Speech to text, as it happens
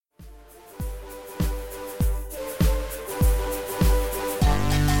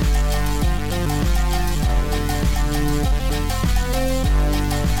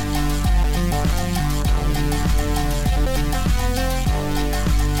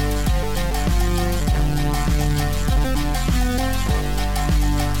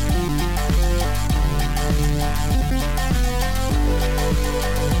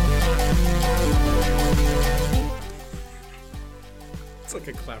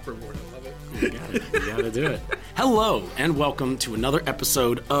reward. I love it. You gotta do it. Hello, and welcome to another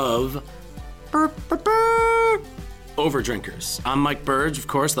episode of Overdrinkers. I'm Mike Burge, of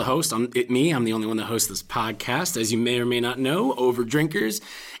course, the host. I'm the only one that hosts this podcast. As you may or may not know, Overdrinkers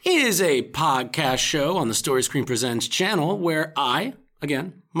is a podcast show on the Story Screen Presents channel where I,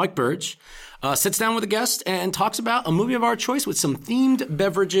 again, Mike Burge, sits down with a guest and talks about a movie of our choice with some themed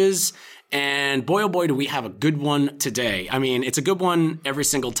beverages. And boy, oh boy, do we have a good one today. I mean, it's a good one every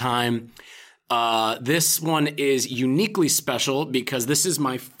single time. This one is uniquely special because this is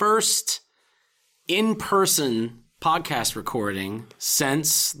my first in-person podcast recording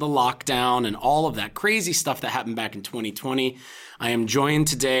since the lockdown and all of that crazy stuff that happened back in 2020. I am joined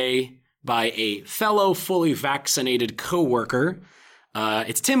today by a fellow fully vaccinated coworker.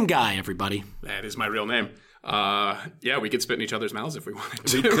 It's Tim Guy, everybody. That is my real name. Yeah, we could spit in each other's mouths if we wanted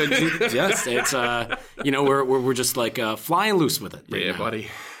to. We could, yes. It's we're just like flying loose with it. Right now. Buddy.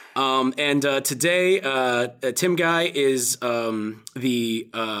 And today, Tim Guy is the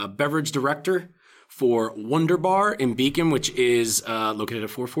beverage director for Wonder Bar in Beacon, which is located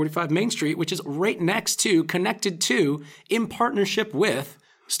at 445 Main Street, which is right next to, connected to, in partnership with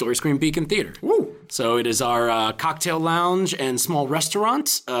Story Screen Beacon Theater. Woo! So it is our cocktail lounge and small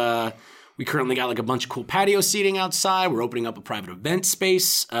restaurant. We currently got like a bunch of cool patio seating outside. We're opening up a private event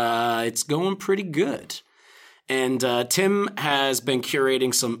space. It's going pretty good. And Tim has been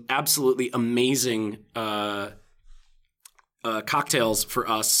curating some absolutely amazing cocktails for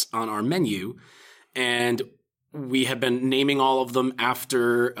us on our menu. And we have been naming all of them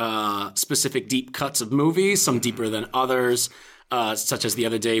after specific deep cuts of movies, some deeper than others. Such as the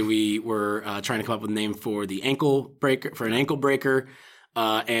other day, we were trying to come up with a name for the ankle breaker,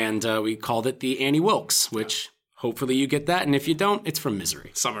 and we called it the Annie Wilkes, which hopefully you get that, and if you don't, it's from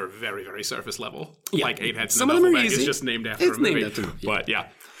Misery. Some are very, very surface level, yeah. Like Eight Heads Some in a of them Duffel are Bag. easy. It's just named after a movie. But yeah.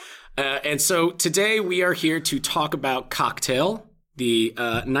 And so today we are here to talk about Cocktail, the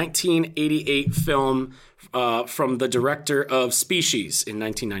 1988 film from the director of Species in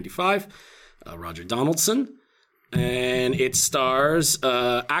 1995, Roger Donaldson. And it stars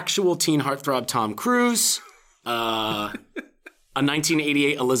actual teen heartthrob Tom Cruise, a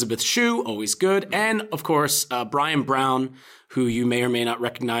 1988 Elizabeth Shue, always good, and, of course, Brian Brown, who you may or may not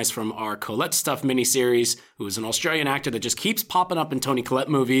recognize from our Colette Stuff miniseries, who is an Australian actor that just keeps popping up in Toni Collette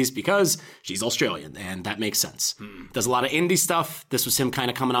movies because she's Australian, and that makes sense. Does a lot of indie stuff. This was him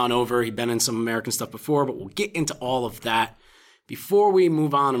kind of coming on over. He'd been in some American stuff before, but we'll get into all of that. Before we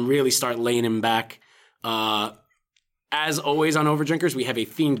move on and really start laying him back, as always on Overdrinkers, we have a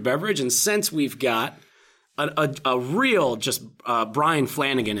themed beverage, and since we've got a real just Brian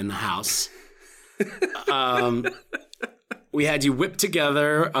Flanagan in the house, we had you whip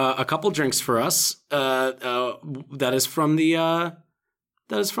together a couple drinks for us. That is from the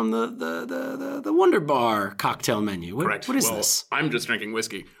Wonder Bar cocktail menu. Correct. What is this? I'm just drinking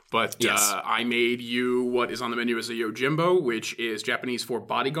whiskey, but Yes. I made you what is on the menu as a Yojimbo, which is Japanese for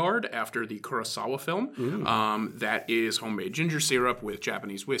bodyguard after the Kurosawa film. That is homemade ginger syrup with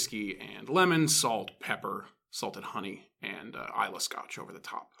Japanese whiskey and lemon, salt, pepper, salted honey, and Isla Scotch over the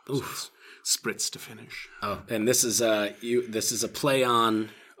top. So it's spritz to finish. Oh, and this is This is a play on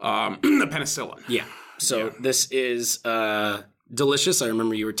The penicillin. Yeah. So This is delicious. I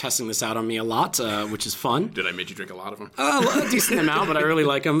remember you were testing this out on me a lot, which is fun. Did I make you drink a lot of them? A decent amount, but I really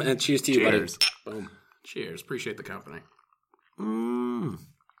like them. And cheers to you, Cheers. buddy. Boom. Cheers. Appreciate the company.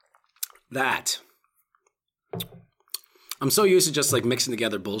 That. I'm so used to just like mixing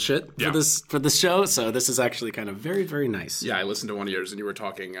together bullshit for this show, so this is actually kind of very, very nice. Yeah, I listened to one of yours, and you were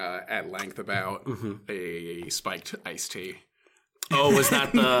talking at length about a spiked iced tea. Oh, was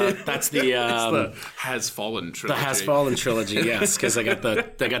that that's the Has Fallen trilogy. The Has Fallen trilogy, yes, because I got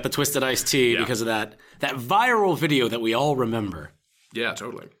the Twisted Iced Tea because of that viral video that we all remember. Yeah,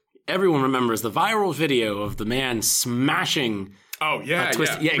 totally. Everyone remembers the viral video of the man smashing. Oh yeah,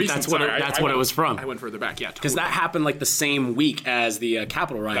 yeah. That's what it was from. I went further back, yeah, because totally. that happened like the same week as the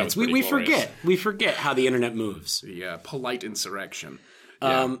Capitol riots. We forget how the internet moves. The polite insurrection.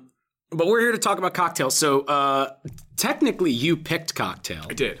 Yeah. But we're here to talk about Cocktail. So technically, you picked Cocktail.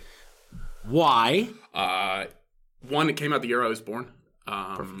 I did. Why? One, it came out the year I was born.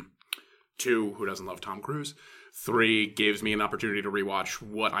 Two, who doesn't love Tom Cruise? Three, gives me an opportunity to rewatch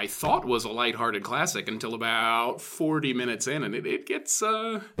what I thought was a lighthearted classic until about 40 minutes in, and it gets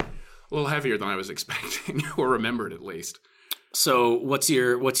a little heavier than I was expecting, or remembered at least. So, what's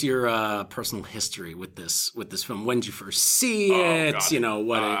your personal history with this film? When did you first see it? God. You know,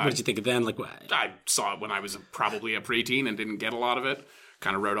 what did you think of then? Like, what? I saw it when I was probably a preteen and didn't get a lot of it.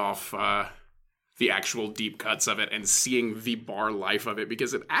 Kind of wrote off the actual deep cuts of it and seeing the bar life of it,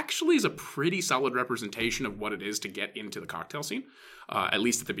 because it actually is a pretty solid representation of what it is to get into the cocktail scene, at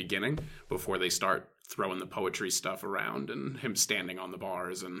least at the beginning, before they start throwing the poetry stuff around and him standing on the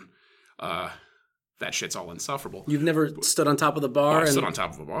bars and that shit's all insufferable. You've never stood on top of the bar? I stood on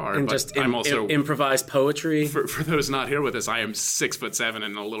top of a bar. And but just I'm also improvised poetry? For those not here with us, I am 6'7"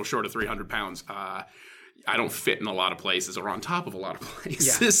 and a little short of 300 pounds. I don't fit in a lot of places or on top of a lot of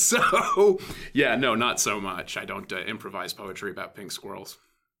places. Yeah. So, yeah, no, not so much. I don't improvise poetry about pink squirrels,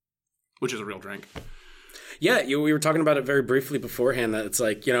 which is a real drink. Yeah, we were talking about it very briefly beforehand, that it's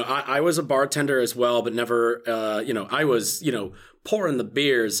like, I was a bartender as well, but never, I was, pouring the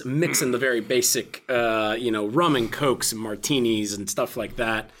beers, mixing the very basic, rum and cokes and martinis and stuff like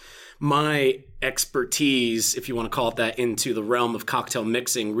that. My expertise, if you want to call it that, into the realm of cocktail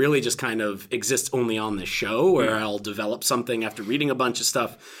mixing really just kind of exists only on this show, where I'll develop something after reading a bunch of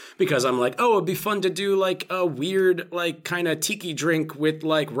stuff, because I'm like, oh, it'd be fun to do like a weird, like kind of tiki drink with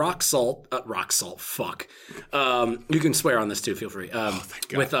like rock salt, fuck. You can swear on this too, feel free.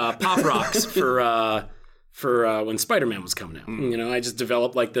 With Pop Rocks for when Spider-Man was coming out. I just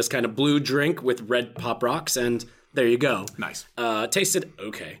developed like this kind of blue drink with red Pop Rocks, and there you go. Nice. Tasted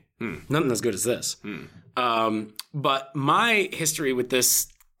okay. Nothing as good as this. But my history with this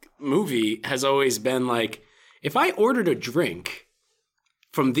movie has always been like, if I ordered a drink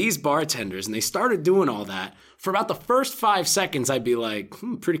from these bartenders and they started doing all that, for about the first 5 seconds, I'd be like,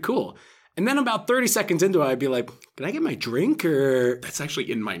 pretty cool. And then about 30 seconds into it, I'd be like, can I get my drink? Or that's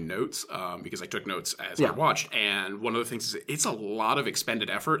actually in my notes, because I took notes as I watched. And one of the things is it's a lot of expended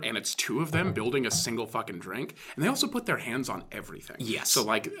effort, and it's two of them building a single fucking drink. And they also put their hands on everything. Yes. So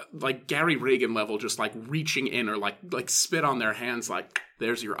like Gary Reagan level, just like reaching in or like spit on their hands, like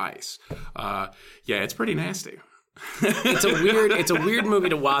there's your ice. Yeah, it's pretty nasty. It's a weird movie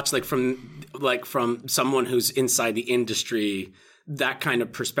to watch, from someone who's inside the industry, that kind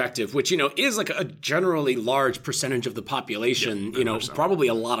of perspective, which, is like a generally large percentage of the population. Probably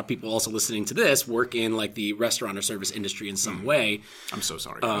a lot of people also listening to this work in like the restaurant or service industry in some way. I'm so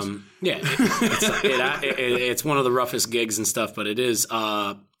sorry. It's one of the roughest gigs and stuff, but it is,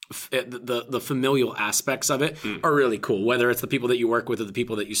 the familial aspects of it are really cool. Whether it's the people that you work with or the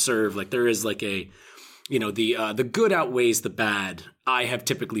people that you serve, like there is like a, the good outweighs the bad, I have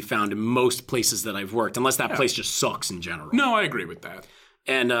typically found in most places that I've worked, unless that place just sucks in general. No, I agree with that.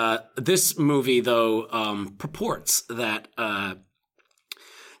 And this movie, though, purports that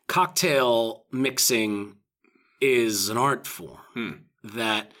cocktail mixing is an art form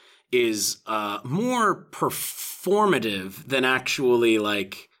that is more performative than actually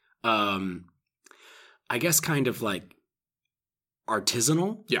like, I guess kind of like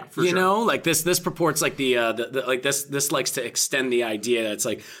artisanal. Yeah, for sure. Like this purports like the like this likes to extend the idea that it's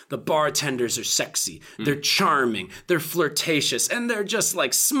like the bartenders are sexy, they're charming, they're flirtatious, and they're just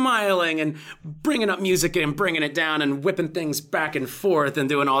like smiling and bringing up music and bringing it down and whipping things back and forth and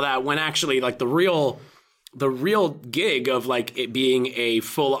doing all that, when actually like the real gig of like it being a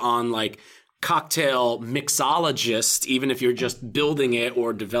full on like cocktail mixologist, even if you're just building it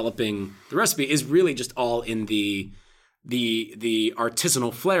or developing the recipe, is really just all in the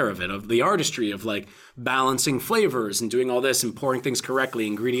artisanal flair of it, of the artistry of like balancing flavors and doing all this and pouring things correctly,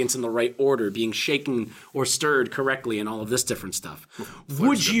 ingredients in the right order, being shaken or stirred correctly, and all of this different stuff.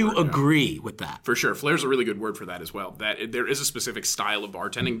 Would you agree with that? For sure. Flair's a really good word for that as well. That there is a specific style of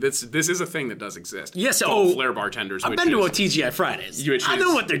bartending. This is a thing that does exist. Yes. Flair bartenders. I've been to a TGI Fridays. I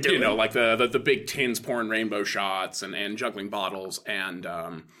know what they're doing. Like the big tins pouring rainbow shots and juggling bottles and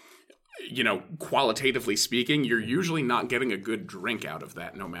qualitatively speaking, you're usually not getting a good drink out of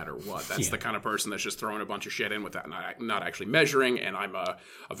that no matter what. That's the kind of person that's just throwing a bunch of shit in with that, not actually measuring. And I'm a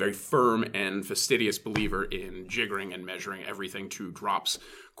very firm and fastidious believer in jiggering and measuring everything to drops,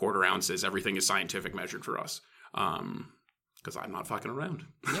 quarter ounces. Everything is scientific measured for us. Because I'm not fucking around.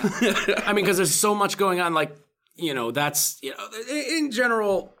 Yeah. I mean, because there's so much going on. Like, that's, in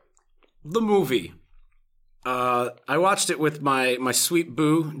general, the movie. I watched it with my sweet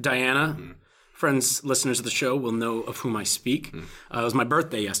boo, Diana. Friends, listeners of the show will know of whom I speak. It was my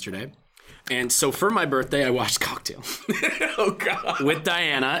birthday yesterday. And so for my birthday, I watched Cocktail. Oh, God. With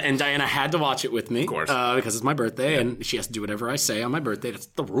Diana. And Diana had to watch it with me. Of course. Because it's my birthday, and she has to do whatever I say on my birthday. That's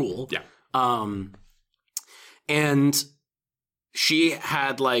the rule. Yeah. And she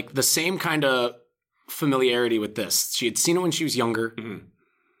had, like, the same kind of familiarity with this. She had seen it when she was younger.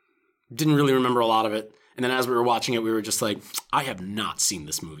 Didn't really remember a lot of it. And then as we were watching it, we were just like, I have not seen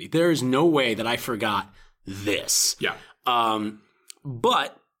this movie. There is no way that I forgot this. Yeah.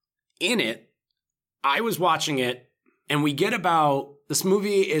 But in it, I was watching it, and we get about This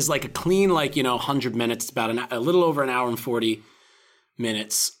movie is like a clean, 100 minutes. It's about a little over an hour and 40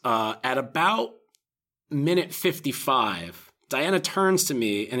 minutes. At about minute 55, Diana turns to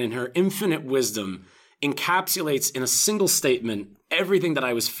me and in her infinite wisdom encapsulates in a single statement everything that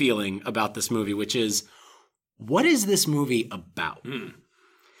I was feeling about this movie, which is, what is this movie about? And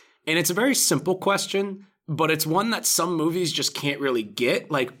it's a very simple question, but it's one that some movies just can't really get.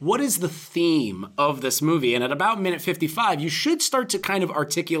 Like, what is the theme of this movie? And at about minute 55, you should start to kind of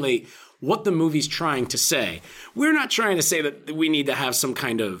articulate what the movie's trying to say. We're not trying to say that we need to have some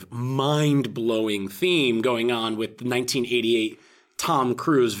kind of mind-blowing theme going on with the 1988 Tom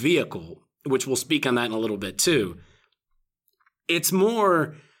Cruise vehicle, which we'll speak on that in a little bit too. It's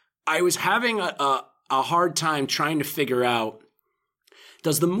more, I was having a hard time trying to figure out,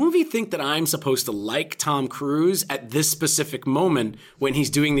 does the movie think that I'm supposed to like Tom Cruise at this specific moment when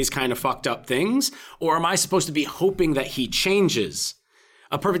he's doing these kind of fucked up things? Or am I supposed to be hoping that he changes?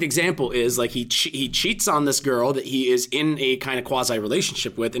 A perfect example is he cheats on this girl that he is in a kind of quasi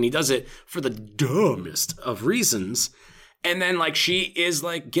relationship with, and he does it for the dumbest of reasons. And then she is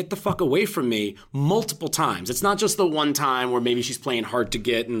get the fuck away from me multiple times. It's not just the one time where maybe she's playing hard to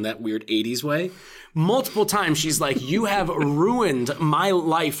get in that weird 80s way. Multiple times she's like, you have ruined my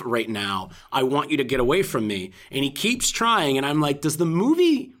life right now. I want you to get away from me. And he keeps trying. And I'm like, is the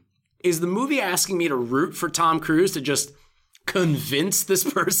movie asking me to root for Tom Cruise to just convince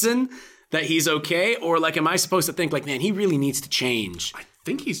this person that he's okay? Or am I supposed to think man, he really needs to change? I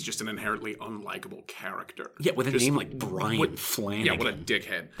think he's just an inherently unlikable character. Yeah, with a name like Brian Flanagan. Yeah, what a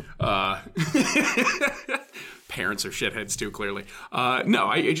dickhead. Parents are shitheads too, clearly. No,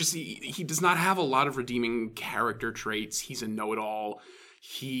 he does not have a lot of redeeming character traits. He's a know-it-all.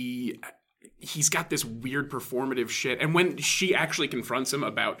 He's got this weird performative shit. And when she actually confronts him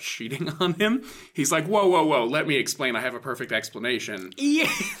about cheating on him, he's like, whoa, let me explain. I have a perfect explanation.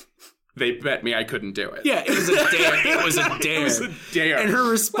 Yeah. They bet me I couldn't do it. Yeah, it was a dare. It was a dare. It was a dare. And her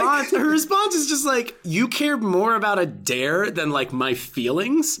response is just you care more about a dare than my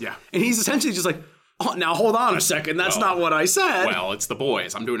feelings. Yeah. And he's essentially just oh, now hold on a second. That's not what I said. Well, it's the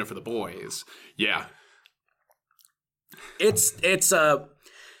boys. I'm doing it for the boys. Yeah. It's a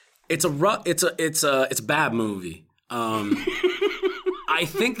bad movie. I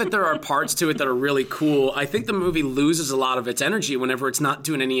think that there are parts to it that are really cool. I think the movie loses a lot of its energy whenever it's not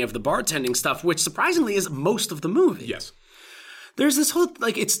doing any of the bartending stuff, which surprisingly is most of the movie. Yes. There's this whole,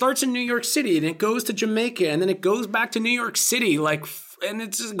 it starts in New York City and it goes to Jamaica and then it goes back to New York City, and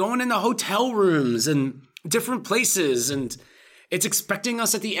it's just going into hotel rooms and different places. And it's expecting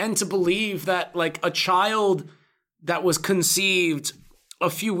us at the end to believe that a child that was conceived a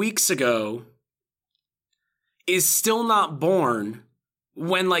few weeks ago is still not born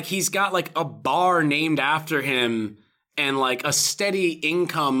when he's got a bar named after him and a steady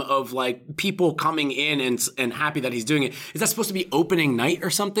income of people coming in and happy that he's doing it. Is that supposed to be opening night or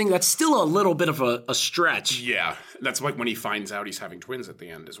something? That's still a little bit of a stretch. Yeah, that's when he finds out he's having twins at the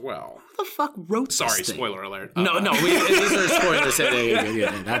end as well. Who the fuck wrote this Sorry, thing? Spoiler alert. No, these are spoilers.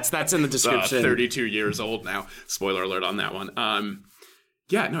 Yeah, that's in the description. 32 years old now. Spoiler alert on that one.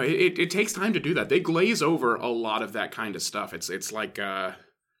 Yeah, no, it takes time to do that. They glaze over a lot of that kind of stuff. It's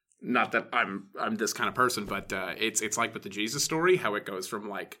not that I'm this kind of person, but it's like with the Jesus story, how it goes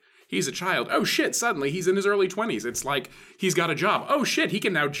from he's a child. Oh shit, suddenly he's in his early 20s. It's he's got a job. Oh shit, he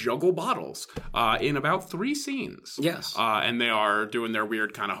can now juggle bottles in about 3 scenes. Yes. And they are doing their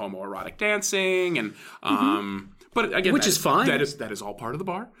weird kind of homoerotic dancing and But again, which is fine. That is all part of the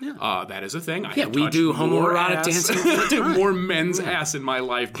bar. Yeah. That is a thing. We do homoerotic dancing all the time. More men's ass in my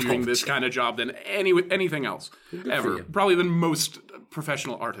life doing this kind of job than anything else ever. Probably than most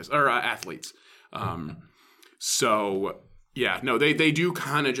professional artists or athletes. So yeah, no, they do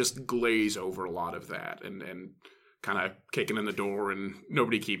kind of just glaze over a lot of that and kind of kicking in the door and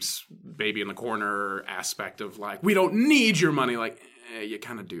nobody keeps baby in the corner aspect of we don't need your money. You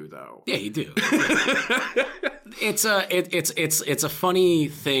kind of do though. Yeah, you do. It's a funny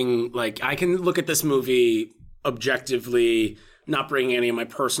thing. I can look at this movie objectively, not bringing any of my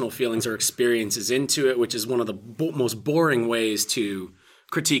personal feelings or experiences into it, which is one of the most boring ways to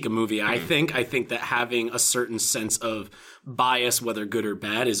critique a movie. I think that having a certain sense of bias, whether good or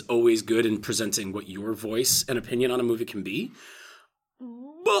bad, is always good in presenting what your voice and opinion on a movie can be.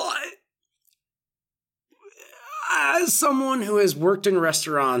 But as someone who has worked in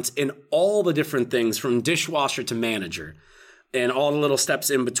restaurants in all the different things from dishwasher to manager and all the little steps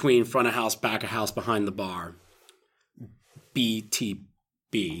in between, front of house, back of house, behind the bar,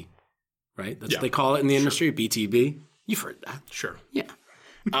 BTB, right? That's what they call it in the industry, BTB. You've heard that. Sure. Yeah.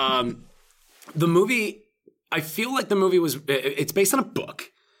 The movie I feel like the movie it's based on a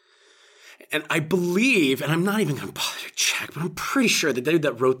book. And I believe, and I'm not even going to bother to check, but I'm pretty sure the dude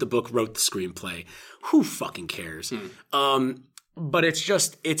that wrote the book wrote the screenplay. Who fucking cares? But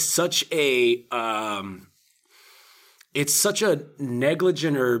it's such a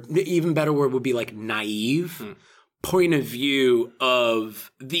negligent, or even better word would be like naive point of view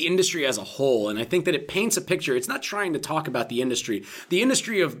of the industry as a whole. And I think that it paints a picture. It's not trying to talk about the industry. The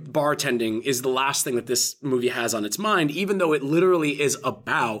industry of bartending is the last thing that this movie has on its mind, even though it literally is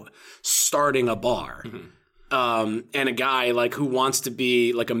about starting a bar. And a guy like who wants to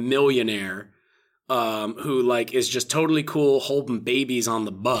be like a millionaire, who like is just totally cool holding babies on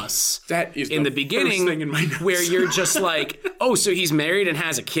the bus. That is in the beginning, thing in my notes. where you're just like, oh, so he's married and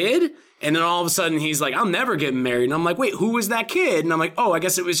has a kid? And then all of a sudden he's like, I'm never getting married. And I'm like, wait, who was that kid? And I'm like, oh, I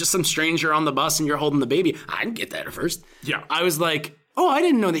guess it was just some stranger on the bus and you're holding the baby. I didn't get that at first. Yeah. I was like, oh, I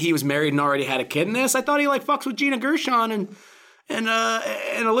didn't know that he was married and already had a kid in this. I thought he like fucks with Gina Gershon and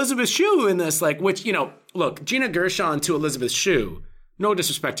Elizabeth Shue in this. Like, which, you know, look, Gina Gershon to Elizabeth Shue, no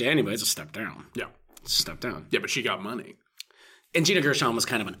disrespect to anybody, it's a step down. Yeah. It's a step down. Yeah, but she got money. And Gina Gershon was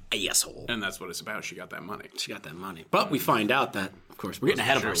kind of an asshole. And that's what it's about. She got that money. She got that money. But we find out that, of course, we're getting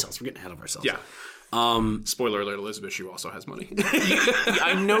ahead of ourselves. Yeah. Spoiler alert, Elizabeth Shue also has money.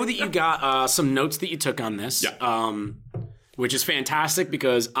 I know that you got some notes that you took on this. Yeah. Which is fantastic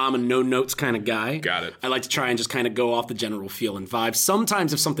because I'm a no notes kind of guy. Got it. I like to try and just kind of go off the general feel and vibe.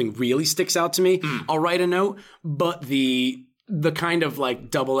 Sometimes if something really sticks out to me, I'll write a note. But the kind of like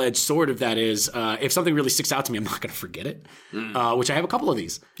double-edged sword of that is if something really sticks out to me, I'm not going to forget it, which I have a couple of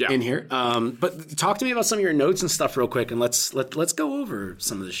these in here. But talk to me about some of your notes and stuff real quick, and let's go over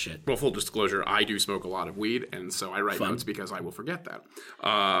some of this shit. Well, full disclosure, I do smoke a lot of weed, and so I write notes because I will forget that.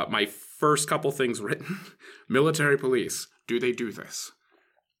 My first couple things written, military police, do they do this?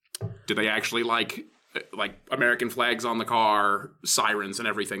 Do they actually like American flags on the car, sirens and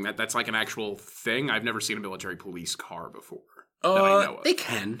everything? That's like an actual thing. I've never seen a military police car before. That I know of. They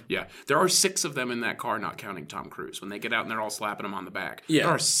can. Yeah. There are 6 of them in that car, not counting Tom Cruise. When they get out and they're all slapping him on the back. Yeah.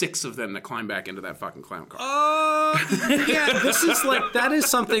 There are 6 of them that climb back into that fucking clown car. Yeah, this is like, that is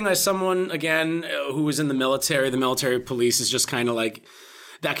something that someone, again, who was in the military police is just kind of like,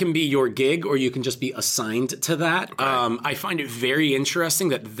 that can be your gig or you can just be assigned to that. Okay. I find it very interesting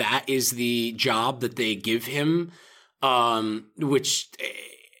that is the job that they give him, which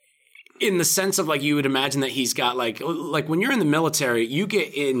in the sense of like you would imagine that he's got like when you're in the military, you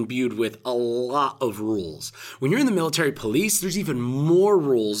get imbued with a lot of rules. When you're in the military police, there's even more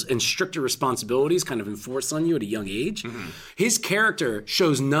rules and stricter responsibilities kind of enforced on you at a young age. His character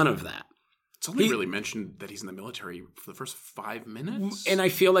shows none of that. It's only really mentioned that he's in the military for the first 5 minutes. And I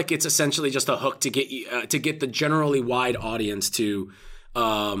feel like it's essentially just a hook to get you, to get the generally wide audience to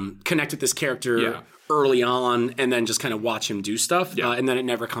connect with this character early on and then just kind of watch him do stuff. And then it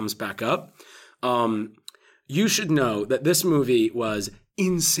never comes back up. You should know that this movie was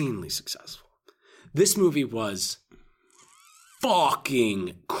insanely successful. This movie was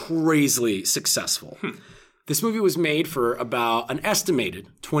fucking crazily successful. This movie was made for about an estimated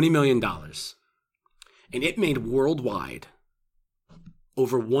 $20 million. And it made worldwide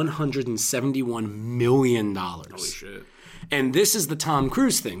over $171 million. Holy shit. And this is the Tom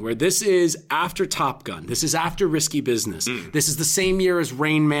Cruise thing, where this is after Top Gun. This is after Risky Business. This is the same year as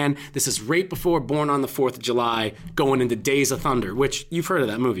Rain Man. This is right before Born on the 4th of July, going into Days of Thunder, which you've heard of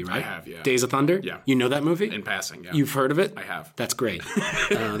that movie, right? I have, yeah. Days of Thunder? Yeah. You know that movie? In passing, yeah. You've heard of it? I have. That's great.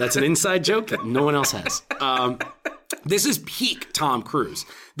 That's an inside joke that no one else has. This is peak Tom Cruise.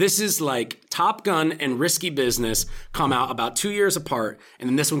 This is like Top Gun and Risky Business come out about 2 years apart, and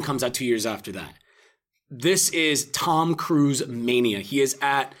then this one comes out 2 years after that. This is Tom Cruise mania. He is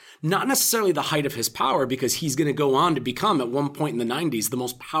at not necessarily the height of his power because he's going to go on to become, at one point in the 90s, the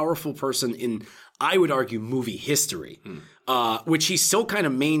most powerful person in, I would argue, movie history, which he still kind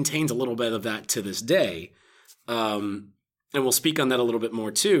of maintains a little bit of that to this day. And we'll speak on that a little bit more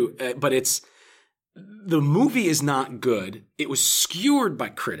too. But the movie is not good. It was skewered by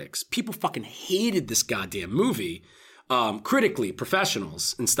critics. People fucking hated this goddamn movie. Critically,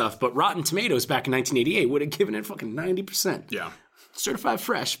 professionals and stuff, but Rotten Tomatoes back in 1988 would have given it fucking 90%. Yeah. Certified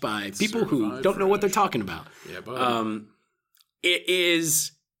fresh by people who don't know what they're talking about. Yeah, but it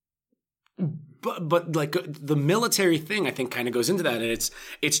is, but like the military thing, I think, kind of goes into that, and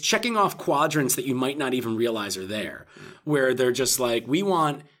it's checking off quadrants that you might not even realize are there, where they're just like, we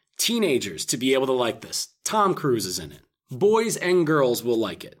want teenagers to be able to like this. Tom Cruise is in it. Boys and girls will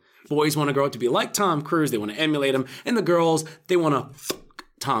like it. Boys want to grow up to be like Tom Cruise. They want to emulate him. And the girls, they want to fuck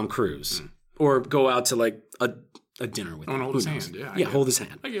Tom Cruise. Or go out to like a a dinner with I him. want to hold his hand. Yeah, Yeah, hold his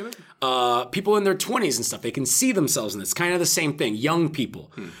hand. I get it. People in their 20s and stuff, they can see themselves in this. Kind of the same thing. Young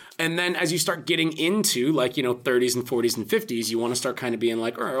people. And then as you start getting into 30s and 40s and 50s, you want to start kind of being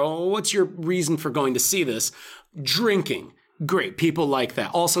like, oh, what's your reason for going to see this? Drinking. Great. People like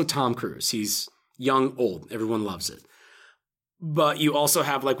that. Also Tom Cruise. He's young, old. Everyone loves it. But you also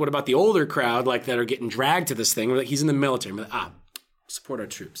have what about the older crowd that are getting dragged to this thing? He's in the military. Support our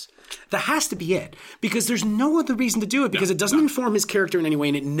troops. That has to be it. Because there's no other reason to do it because it doesn't inform his character in any way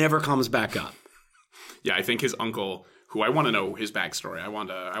and it never comes back up. Yeah, I think his uncle, who I want to know his backstory. I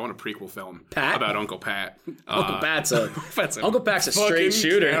want a prequel film about Uncle Pat. Uncle Pat's a straight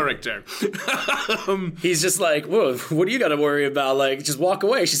shooter. Character. He's just whoa, what do you got to worry about? Just walk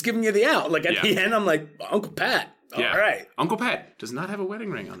away. She's giving you the out. At the end, I'm like, Uncle Pat. Yeah. All right. Uncle Pat does not have a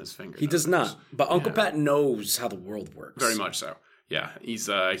wedding ring on his finger. He does not. But Uncle Pat knows how the world works. Very much so. Yeah. He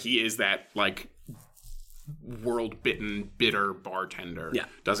is that world-bitten, bitter bartender. Yeah.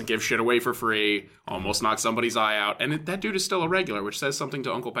 Doesn't give shit away for free. Almost knocks somebody's eye out. And that dude is still a regular, which says something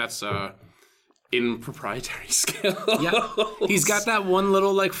to Uncle Pat's improprietary skill. Yeah. He's got that one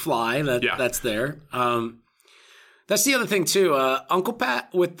little fly that's there. That's the other thing too. Uncle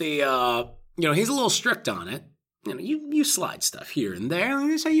Pat with the he's a little strict on it. You slide stuff here and there.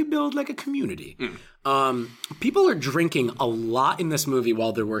 And that's how you build a community. People are drinking a lot in this movie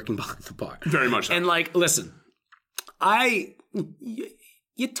while they're working behind the bar. Very much so. And listen,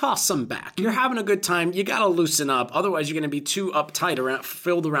 you toss some back. You're having a good time. You got to loosen up. Otherwise, you're going to be too uptight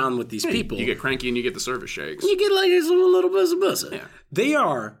filled around with these people. You get cranky and you get the service shakes. You get a little buzz. Yeah. They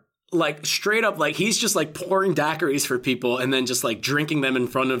are straight up he's just pouring daiquiris for people and then just drinking them in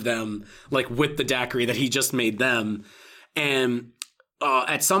front of them with the daiquiri that he just made them. And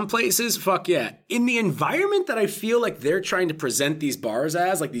at some places, fuck yeah. In the environment that I feel they're trying to present these bars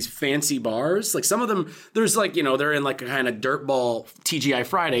as, these fancy bars, some of them, there's they're in a kind of dirtball TGI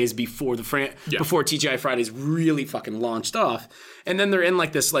Fridays before before TGI Fridays really fucking launched off. And then they're in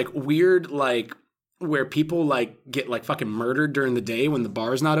this weird where people get fucking murdered during the day when the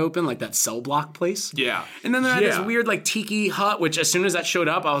bar's not open, that cell block place. Yeah. And then they're at this weird tiki hut, which as soon as that showed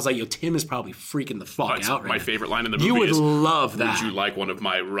up, I was like, yo, Tim is probably freaking the fuck out right My now. favorite line in the movie You would is, love that. would you like one of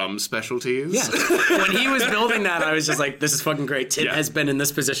my rum specialties? Yes. When he was building that, I was just like, this is fucking great. Tim has been in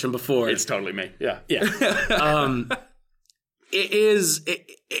this position before. It's totally me. Yeah. Yeah.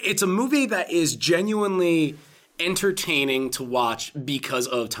 It's a movie that is genuinely entertaining to watch because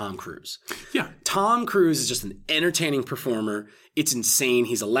of Tom Cruise. Yeah. Tom Cruise is just an entertaining performer. It's insane.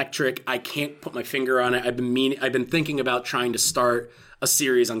 He's electric. I can't put my finger on it. I've been thinking about trying to start a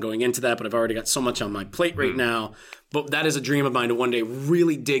series on going into that, but I've already got so much on my plate right now. But that is a dream of mine to one day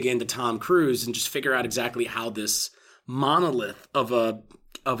really dig into Tom Cruise and just figure out exactly how this monolith of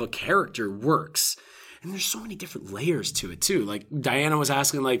a character works. And there's so many different layers to it, too. Diana was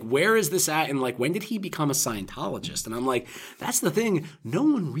asking, where is this at? And, when did he become a Scientologist? And I'm like, that's the thing. No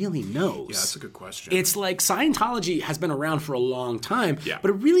one really knows. Yeah, that's a good question. It's Scientology has been around for a long time, yeah. But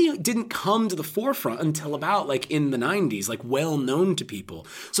it really didn't come to the forefront until about, in the 90s, well known to people.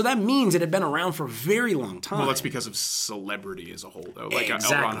 So that means it had been around for a very long time. Well, that's because of celebrity as a whole, though.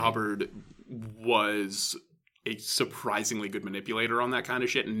 Exactly. L. Ron Hubbard was a surprisingly good manipulator on that kind of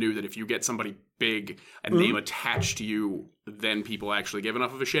shit and knew that if you get somebody big, a name attached to you, then people actually give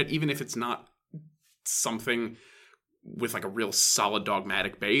enough of a shit, even if it's not something with a real solid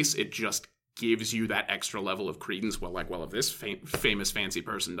dogmatic base. It just gives you that extra level of credence. Well, if this famous fancy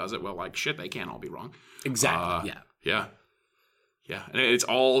person does it, well, shit, they can't all be wrong. Exactly. Yeah. Yeah, and it's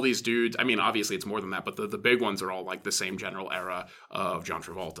all these dudes. I mean, obviously it's more than that, but the big ones are all the same general era of John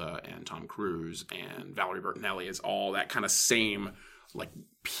Travolta and Tom Cruise and Valerie Bertinelli. Is all that kind of same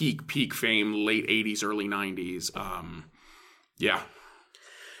peak fame, late 80s, early 90s. Yeah.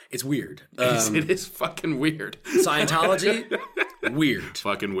 It's weird. It is fucking weird. Scientology, weird.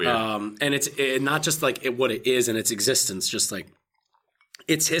 Fucking weird. And it's not just what it is and its existence, just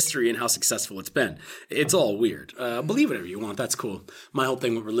its history and how successful it's been. It's all weird. Believe whatever you want. That's cool. My whole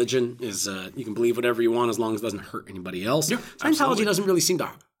thing with religion is you can believe whatever you want as long as it doesn't hurt anybody else. Yeah, Scientology doesn't really seem to...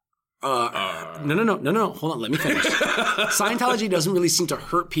 No. Hold on. Let me finish. Scientology doesn't really seem to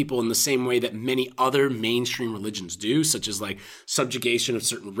hurt people in the same way that many other mainstream religions do, such as subjugation of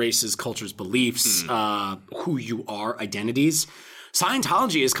certain races, cultures, beliefs, who you are, identities.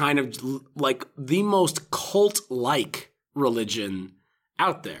 Scientology is kind of the most cult-like religion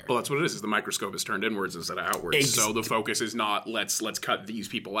out there. Well, that's what it is the microscope is turned inwards instead of outwards. So the focus is not let's cut these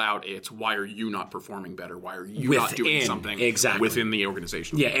people out. It's why are you not performing better? Why are you not doing something within the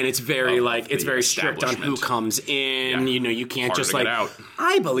organization? Yeah, and it's very it's very strict on who comes in. Yeah. You can't just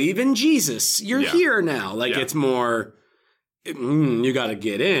I believe in Jesus. You're here now. It's more you got to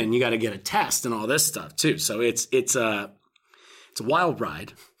get in. You got to get a test and all this stuff too. So it's a wild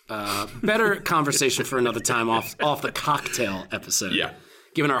ride. Better conversation for another time off the Cocktail episode. Yeah.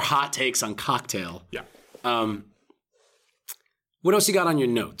 Given our hot takes on Cocktail. Yeah. What else you got on your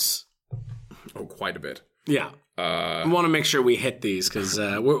notes? Oh, quite a bit. Yeah. I want to make sure we hit these because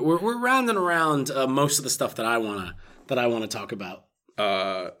we're rounding around most of the stuff that I want to talk about.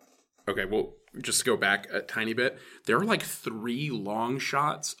 Okay. Well, just to go back a tiny bit, there are 3 long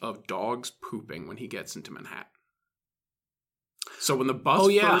shots of dogs pooping when he gets into Manhattan. So when the bus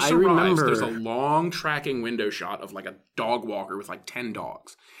first arrives, there's a long tracking window shot of a dog walker with 10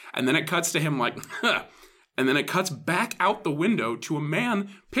 dogs. And then it cuts to him and then it cuts back out the window to a man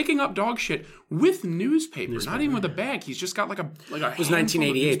picking up dog shit with newspaper. Not even with a bag. He's just got a It was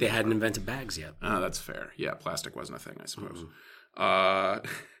 1988. They hadn't invented bags yet. Oh, that's fair. Yeah, plastic wasn't a thing, I suppose. Mm-hmm.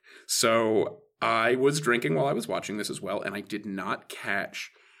 So I was drinking while I was watching this as well, and I did not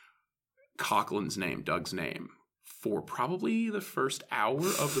catch Coughlin's name, Doug's name, for probably the first hour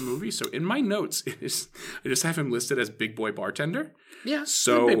of the movie. So in my notes, I just have him listed as Big Boy Bartender. Yeah,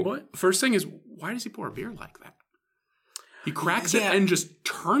 so big boy. First thing is, why does he pour a beer like that? He cracks it and just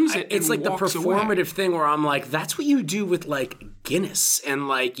turns it. It's and the walks performative away. thing where I'm that's what you do with Guinness and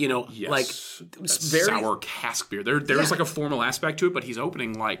yes, very sour cask beer. There's a formal aspect to it, but he's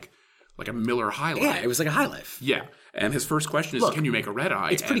opening like a Miller High Life. Yeah, it was like a High Life. Yeah, and his first question is, can you make a red eye?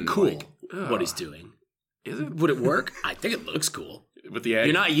 It's pretty cool what he's doing. Is it? Would it work? I think it looks cool. With the egg?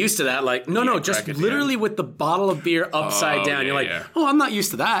 You're not used to that. Just literally with the bottle of beer upside down. You're I'm not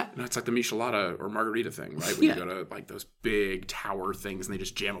used to that. No, it's like the Michelada or margarita thing, right? When you go to those big tower things and they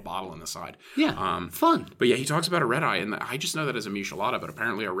just jam a bottle in the side. Yeah, fun. But yeah, he talks about a red eye, and I just know that as a Michelada, but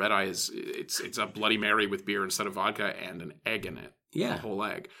apparently a red eye it's a Bloody Mary with beer instead of vodka and an egg in it. Yeah. A whole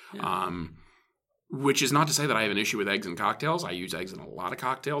egg. Yeah. Which is not to say that I have an issue with eggs in cocktails. I use eggs in a lot of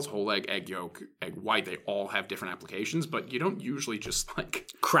cocktails. Whole egg, egg yolk, egg white. They all have different applications, but you don't usually just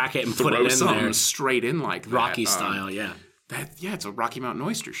crack it and put it in there straight in like that. Rocky style, yeah. It's a Rocky Mountain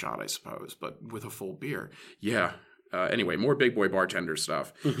oyster shot, I suppose, but with a full beer. Yeah. Anyway, more Big Boy Bartender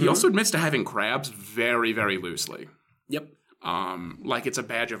stuff. Mm-hmm. He also admits to having crabs very, very loosely. Yep. It's a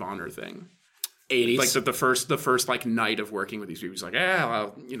badge of honor thing. 80s. The first night of working with these people, he's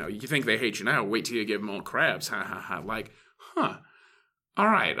you think they hate you now. Wait till you give them old crabs. Ha ha ha. All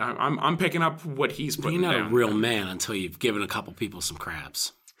right, I'm picking up what he's putting down. You're not a real man until you've given a couple people some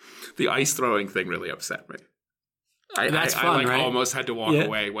crabs. The ice throwing thing really upset me. That's fun, right? Almost had to walk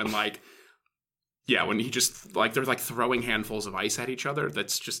away when when he just they're throwing handfuls of ice at each other.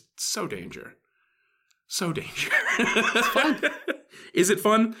 That's just so danger. So danger. It's fun. Is it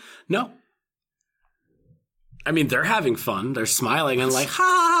fun? No. I mean, they're having fun. They're smiling and ha,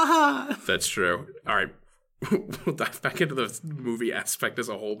 ha, ha. That's true. All right. We'll dive back into the movie aspect as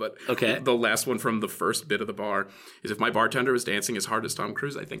a whole, but okay. The last one from the first bit of the bar is if my bartender was dancing as hard as Tom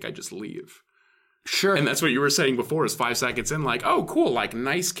Cruise, I think I'd just leave. Sure. And that's what you were saying before is 5 seconds in, oh, cool,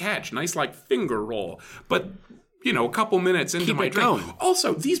 nice catch, nice, finger roll. But, a couple minutes into my drink. Going.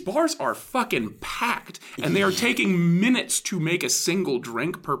 Also, these bars are fucking packed, and they are taking minutes to make a single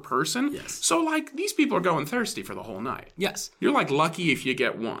drink per person. Yes. So, these people are going thirsty for the whole night. Yes. You're, lucky if you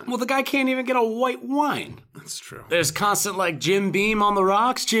get one. Well, the guy can't even get a white wine. That's true. There's constant, Jim Beam on the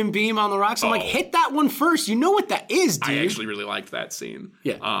rocks, Jim Beam on the rocks. I'm hit that one first. You know what that is, dude. I actually really liked that scene.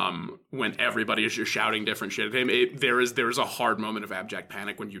 Yeah. When everybody is just shouting different shit at him. There is a hard moment of abject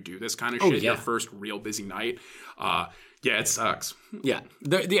panic when you do this kind of shit. Yeah. Your first real busy night. It sucks. Yeah.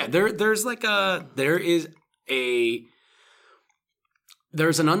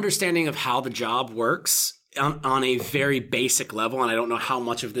 There's an understanding of how the job works on a very basic level, and I don't know how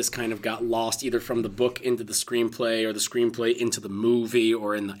much of this kind of got lost either from the book into the screenplay or the screenplay into the movie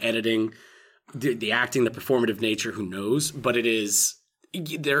or in the editing, the acting, the performative nature, who knows? But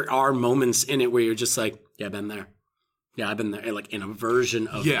there are moments in it where you're just yeah, I've been there. Yeah, I've been there, in a version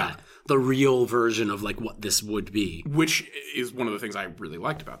of that. The real version of, what this would be. Which is one of the things I really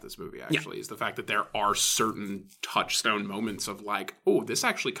liked about this movie, actually, is the fact that there are certain touchstone moments of, this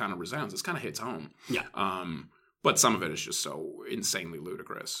actually kind of resounds. This kind of hits home. Yeah. But some of it is just so insanely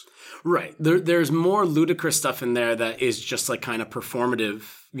ludicrous. Right. There's more ludicrous stuff in there that is just, kind of performative,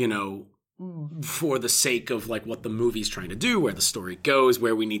 for the sake of, what the movie's trying to do, where the story goes,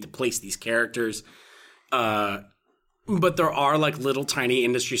 where we need to place these characters. But there are like little tiny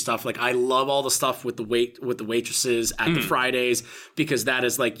industry stuff. Like I love all the stuff with the waitresses at the Fridays, because that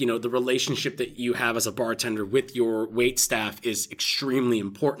is like, the relationship that you have as a bartender with your wait staff is extremely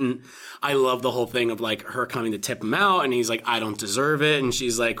important. I love the whole thing of like her coming to tip him out and he's like, I don't deserve it. And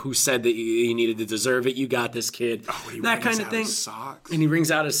she's like, who said that you needed to deserve it? You got this, kid. That kind of thing. Socks. And he wrings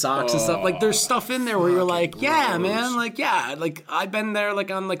out his socks and stuff. Like there's stuff in there where you're like, yeah, man. Like, yeah, like I've been there,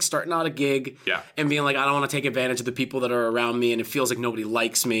 like I'm like starting out a gig and being like, I don't want to take advantage of the people that are around me and it feels like nobody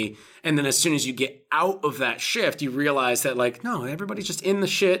likes me. And then as soon as you get out of that shift, you realize that like, no, everybody's just in the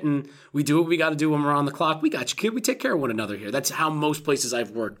shit and we do what we got to do when we're on the clock. We got you, kid. We take care of one another here. That's how most places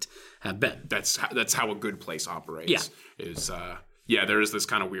I've worked have been. That's how a good place operates. Yeah. There is this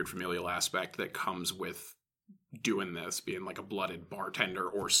kind of weird familial aspect that comes with doing this, being like a blooded bartender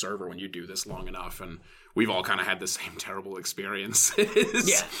or server when you do this long enough. And we've all kind of had the same terrible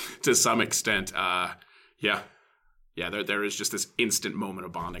experiences to some extent. Yeah, there is just this instant moment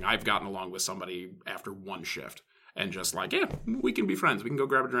of bonding. I've gotten along with somebody after one shift and just like, yeah, we can be friends. We can go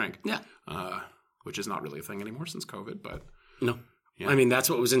grab a drink. Yeah. Which is not really a thing anymore since COVID, but... No. Yeah. I mean, that's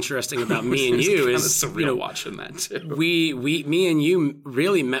what was interesting about me and you is, surreal watching that too. Me and you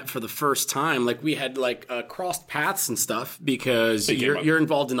really met for the first time. Like we had like crossed paths and stuff because you're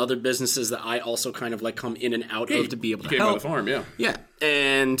involved in other businesses that I also kind of like come in and out of to be able to help. By the farm, yeah. Yeah.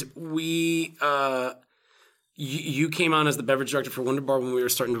 And we... You came on as the beverage director for Wonder Bar when we were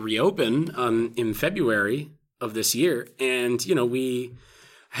starting to reopen in February of this year. And, we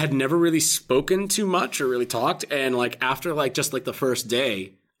had never really spoken too much or really talked. And like after like just like the first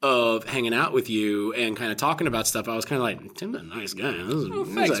day of hanging out with you and kind of talking about stuff, I was kind of like, Tim's a nice guy.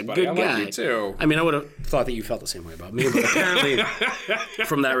 He's a good guy. Like you too. I mean, I would have thought that you felt the same way about me, but apparently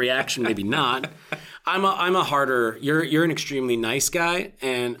from that reaction, maybe not. I'm a harder, you're an extremely nice guy,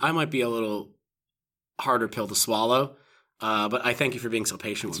 and I might be a little harder pill to swallow, but I thank you for being so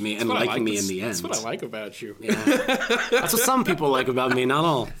patient with me and liking me in the end. That's what I like about you. Yeah. That's what some people like about me, not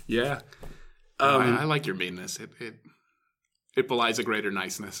all. Yeah. I like your meanness. It belies a greater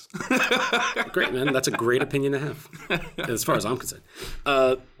niceness. Great, man. That's a great opinion to have, as far as I'm concerned.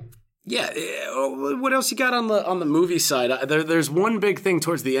 Yeah. What else you got on the movie side? There's one big thing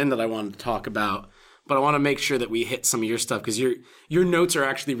towards the end that I wanted to talk about, but I want to make sure that we hit some of your stuff because your notes are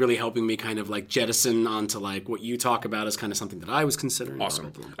actually really helping me kind of like jettison onto like what you talk about as kind of something that I was considering.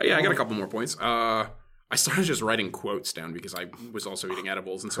 Awesome. Yeah, I got a couple more points. I started just writing quotes down because I was also eating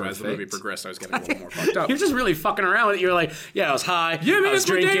edibles, and so as the movie progressed, I was getting a little more fucked up. You're just really fucking around with it. You're like, yeah, I was high. Yeah, man, I was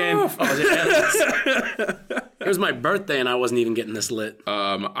drinking. It was my birthday, and I wasn't even getting this lit.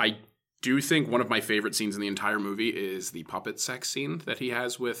 I do think one of my favorite scenes in the entire movie is the puppet sex scene that he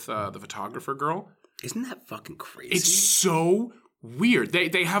has with the photographer girl. Isn't that fucking crazy? It's so weird.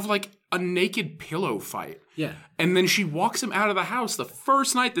 They have like a naked pillow fight. Yeah. And then she walks him out of the house the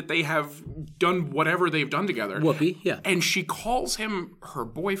first night that they have done whatever they've done together. Whoopi, yeah. And she calls him her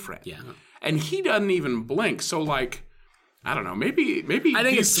boyfriend. Yeah. And he doesn't even blink. So like, I don't know, maybe I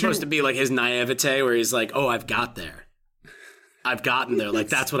think it's supposed to be like his naivete where he's like, oh, I've got there. I've gotten there. Like,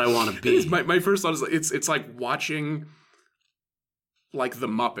 that's what I want to be. My first thought is like, it's like watching like the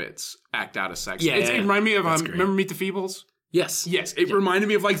Muppets act out a sex. Yeah, It reminded me of, remember Meet the Feebles? Yes. Yes. It reminded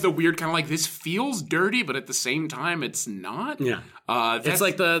me of like the weird kind of like, this feels dirty, but at the same time, it's not. Yeah. It's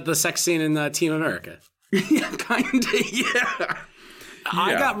like the sex scene in Team America. Yeah, kind of. Yeah.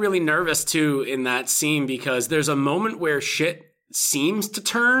 I got really nervous too in that scene because there's a moment where shit seems to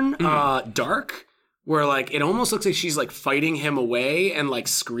turn dark, where like it almost looks like she's like fighting him away and like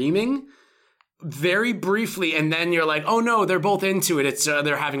screaming very briefly, and then you're like, oh no, they're both into it. It's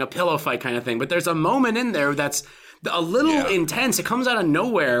they're having a pillow fight kind of thing. But there's a moment in there that's a little intense. It comes out of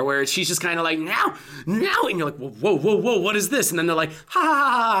nowhere where she's just kind of like, now, and you're like, whoa, what is this? And then they're like, ha,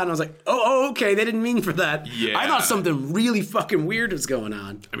 ha, ha, and I was like, oh, okay, they didn't mean for that. Yeah. I thought something really fucking weird was going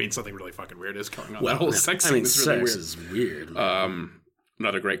on. I mean, something really fucking weird is going on. Well, that whole sex scene is really weird. Is weird.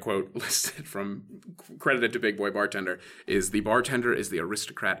 Another great quote listed from, credited to Big Boy Bartender, is the bartender is the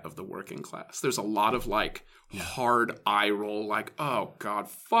aristocrat of the working class. There's a lot of like hard eye roll, like, oh God,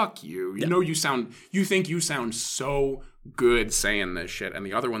 fuck you. You know, you think you sound so good saying this shit. And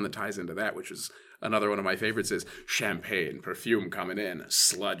the other one that ties into that, which is another one of my favorites, is champagne, perfume coming in,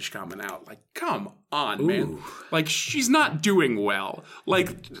 sludge coming out. Like, come on, man. Like, she's not doing well.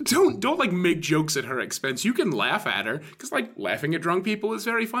 Like, don't like make jokes at her expense. You can laugh at her, because like laughing at drunk people is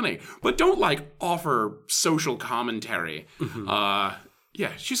very funny. But don't like offer social commentary.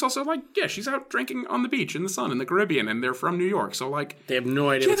 Yeah, she's also like, she's out drinking on the beach in the sun in the Caribbean, and they're from New York, so like, they have no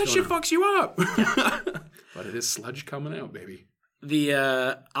idea. Yeah, that shit fucks you up. But it is sludge coming out, baby.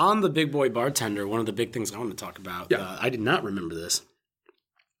 On the Big Boy Bartender, one of the big things I want to talk about, I did not remember this.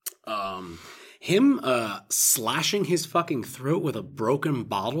 Him slashing his fucking throat with a broken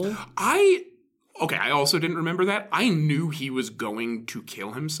bottle. I also didn't remember that. I knew he was going to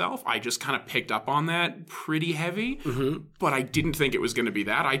kill himself. I just kind of picked up on that pretty heavy, but I didn't think it was going to be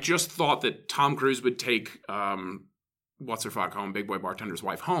that. I just thought that Tom Cruise would take what's-her-fuck home, Big Boy Bartender's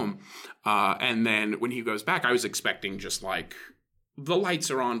wife home, and then when he goes back, I was expecting just like, the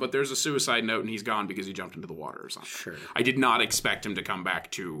lights are on, but there's a suicide note and he's gone because he jumped into the water or something. Sure. I did not expect him to come back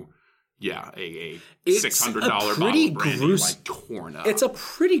to... Yeah, a $600 bottle of brandy, like, torn up. It's a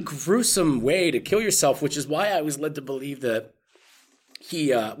pretty gruesome way to kill yourself, which is why I was led to believe that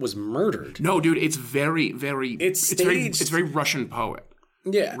he was murdered. No, dude, it's very, very... It's very Russian poet.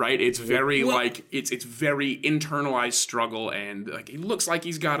 Yeah. Right? It's very, it's very internalized struggle, and like he looks like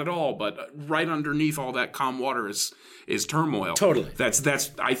he's got it all, but right underneath all that calm water is turmoil. Totally. That's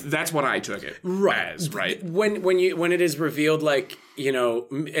what I took it as, right? When it is revealed, like, you know,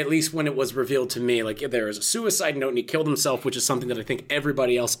 at least when it was revealed to me, like there is a suicide note and he killed himself, which is something that I think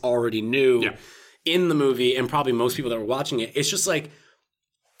everybody else already knew in the movie, and probably most people that were watching it. It's just like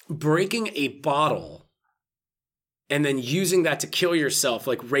breaking a bottle and then using that to kill yourself,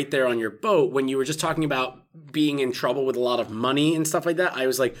 like right there on your boat. When you were just talking about being in trouble with a lot of money and stuff like that, I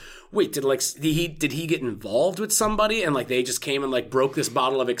was like, wait, did he get involved with somebody and like they just came and like broke this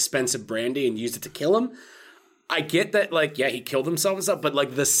bottle of expensive brandy and used it to kill him? I get that, like, yeah, he killed himself and stuff, but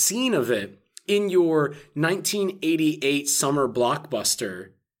like the scene of it in your 1988 summer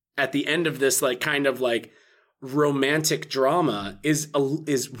blockbuster at the end of this, like, kind of like romantic drama is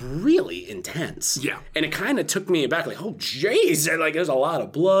really intense. Yeah. And it kind of took me aback, like, oh, jeez, like, there's a lot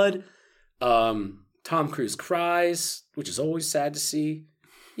of blood. Tom Cruise cries, which is always sad to see.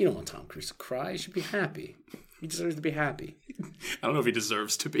 You don't want Tom Cruise to cry. You should be happy. He deserves to be happy. I don't know if he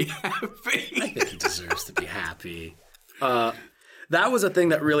deserves to be happy. I think he deserves to be happy. That was a thing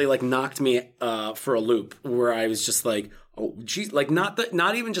that really, like, knocked me for a loop, where I was just like, oh, geez, like, not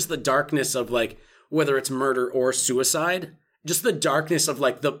even just the darkness of, like, whether it's murder or suicide, just the darkness of,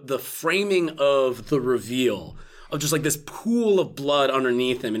 like, the framing of the reveal of just, like, this pool of blood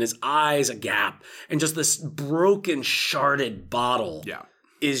underneath him and his eyes a gap and just this broken, sharded bottle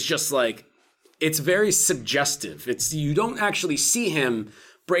is just, like, it's very suggestive. You don't actually see him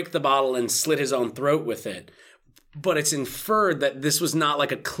break the bottle and slit his own throat with it, but it's inferred that this was not,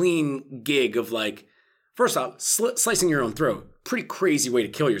 like, a clean gig of, like, first off, slicing your own throat. Pretty crazy way to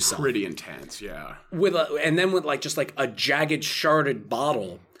kill yourself. Pretty intense, yeah. And then with, like, just, like, a jagged, sharded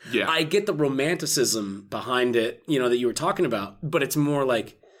bottle. Yeah. I get the romanticism behind it, you know, that you were talking about, but it's more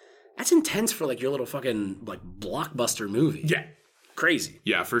like, that's intense for, like, your little fucking, like, blockbuster movie. Yeah. Crazy.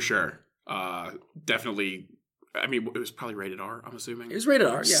 Yeah, for sure. Definitely, I mean, it was probably rated R, I'm assuming. It was rated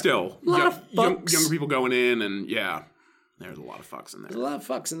R, yeah. Still. A lot of fucks. Younger people going in, and yeah, there's a lot of fucks in there. There's a lot of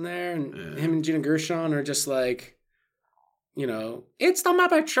fucks in there, and him and Gina Gershon are just like, you know, it's the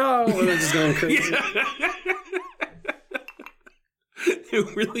Muppet Show, and they're just going crazy.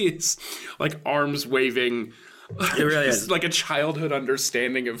 It really is like arms waving. It really is. Like a childhood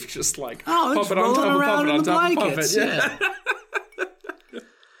understanding of just like, oh, it's rolling around in the blankets. Yeah.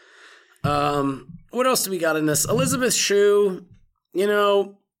 What else do we got in this? Elizabeth Shue, you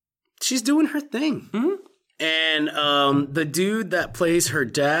know, she's doing her thing. Mm-hmm. And the dude that plays her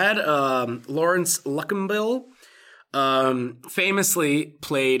dad, Lawrence Luckinbill, famously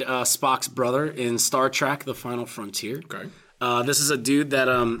played Spock's brother in Star Trek: The Final Frontier. Okay. This is a dude that,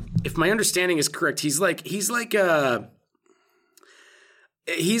 if my understanding is correct, he's like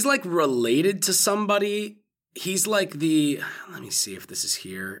related to somebody. He's like let me see if this is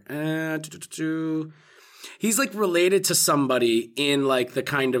here. He's like related to somebody in like the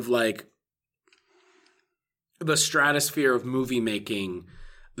kind of like the stratosphere of movie making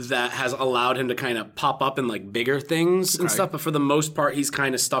that has allowed him to kind of pop up in like bigger things and stuff. But for the most part, he's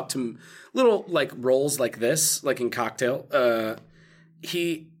kind of stuck to little like roles like this, like in Cocktail.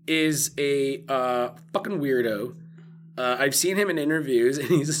 He is a fucking weirdo. I've seen him in interviews and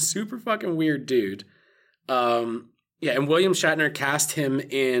he's a super fucking weird dude. And William Shatner cast him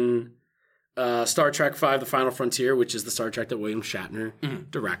in Star Trek V: The Final Frontier, which is the Star Trek that William Shatner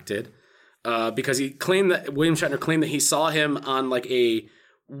directed, because William Shatner claimed that he saw him on like a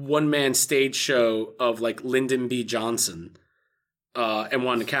one-man stage show of like Lyndon B. Johnson, and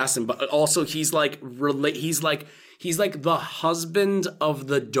wanted to cast him. But also he's like the husband of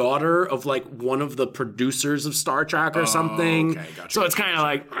the daughter of like one of the producers of Star Trek or something. Okay, gotcha. So it's kind of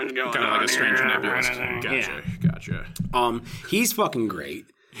like a strange nebulous. Gotcha. He's fucking great.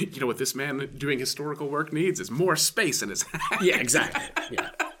 You know what this man doing historical work needs is more space in his hat. Yeah, exactly.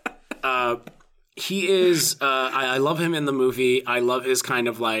 Yeah. He is, I love him in the movie. I love his kind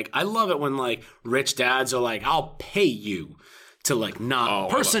of like, I love it when like rich dads are like, I'll pay you to like not,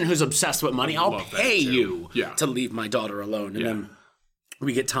 person who's obsessed with money, I'll pay you to leave my daughter alone. And then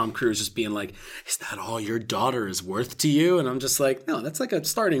we get Tom Cruise just being like, is that all your daughter is worth to you? And I'm just like, no, that's like a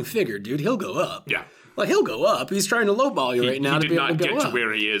starting figure, dude. He'll go up. Yeah. Like, he'll go up. He's trying to lowball you right now to be able to go up. He did not get to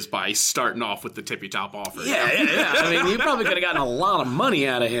where he is by starting off with the tippy-top offer. Yeah. I mean, you probably could have gotten a lot of money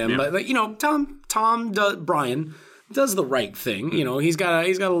out of him. But, like, you know, Brian does the right thing. You know, he's got a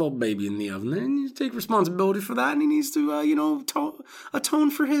little baby in the oven. And he needs to take responsibility for that. And he needs to,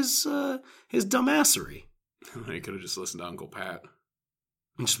 atone for his dumbassery. He could have just listened to Uncle Pat.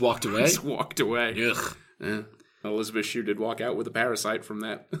 And just walked away? Just walked away. Ugh. Yeah. Elizabeth Shue did walk out with a parasite from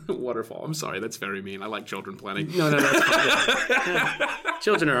that waterfall. I'm sorry, that's very mean. I like children plenty. No, that's fine.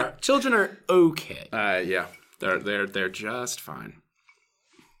 Yeah. Children are okay. Yeah, they're just fine.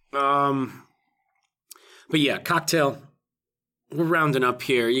 But yeah, Cocktail. We're rounding up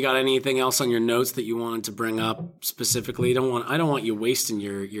here. You got anything else on your notes that you wanted to bring up specifically? I don't want you wasting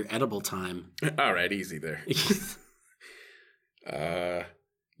your edible time. All right, easy there.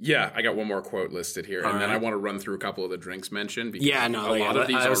 Yeah, I got one more quote listed here, and then I want to run through a couple of the drinks mentioned because a lot of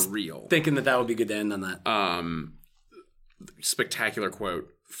these are real. Thinking that would be good to end on that. Spectacular quote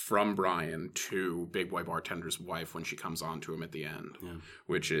from Brian to Big Boy Bartender's wife when she comes on to him at the end,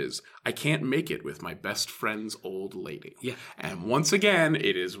 which is, "I can't make it with my best friend's old lady." Yeah. And once again,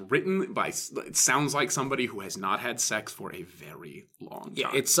 it is written by, it sounds like somebody who has not had sex for a very long time.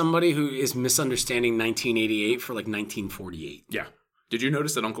 Yeah, it's somebody who is misunderstanding 1988 for like 1948. Yeah. Did you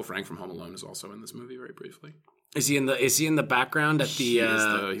notice that Uncle Frank from Home Alone is also in this movie very briefly? Is he in the background at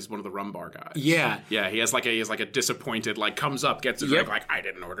the? He's one of the rum bar guys. Yeah, yeah. He has like a disappointed, like, comes up, gets a drink, like, I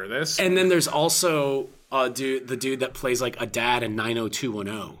didn't order this. And then there's also the dude that plays like a dad in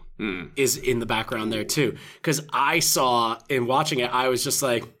 90210 is in the background there too. Because I saw in watching it, I was just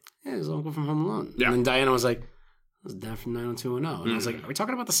like, "Yeah, it's Uncle from Home Alone." Yeah. And then Diana was like, "It's Dad from 90210," and I was like, "Are we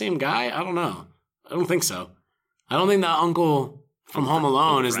talking about the same guy? I don't know. I don't think so. I don't think that Uncle from Home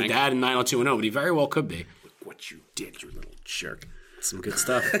Alone is the dad in 90210, but he very well could be." What you did, you little jerk. Some good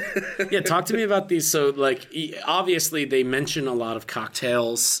stuff. Yeah, talk to me about these. So, like, obviously they mention a lot of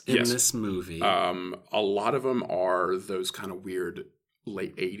cocktails in this movie. A lot of them are those kind of weird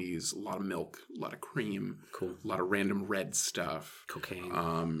late 80s, a lot of milk, a lot of cream, cool, a lot of random red stuff.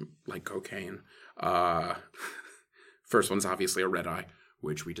 Cocaine. Like cocaine. First one's obviously a red eye,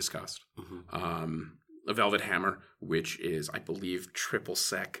 which we discussed. A Velvet Hammer, which is, I believe, triple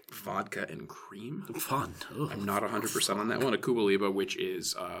sec vodka and cream. Fun. I'm not 100% on that one. A Cuba Libre, which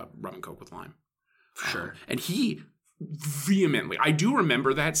is rum and coke with lime. Sure. And he vehemently, I do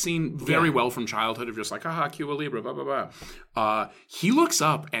remember that scene very well from childhood of just like, haha, Cuba Libre, blah, blah, blah. He looks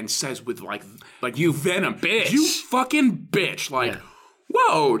up and says with like you venom, bitch. You fucking bitch. Like,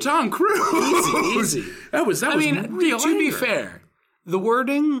 whoa, Tom Cruise. Easy. That was real to be fair, the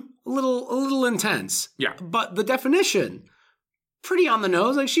wording, a little intense. Yeah. But the definition, pretty on the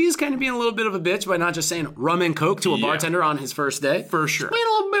nose. Like, she's kind of being a little bit of a bitch by not just saying rum and coke to a bartender on his first day. For sure. Being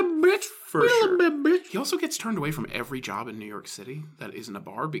a little bit bitch. For sure. He also gets turned away from every job in New York City that isn't a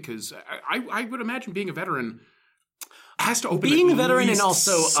bar because I would imagine being a veteran has to open being a veteran and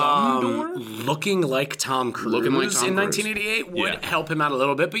also door? Looking like Tom Cruise in 1988 would help him out a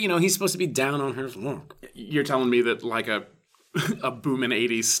little bit. But, you know, he's supposed to be down on his luck. You're telling me that, like, a booming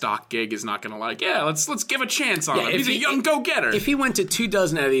 80s stock gig is not going to let's give a chance on him. He's a young go-getter. If he went to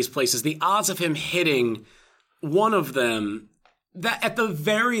 24 out of these places, the odds of him hitting one of them that at the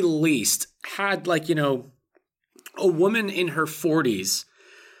very least had, like, you know, a woman in her 40s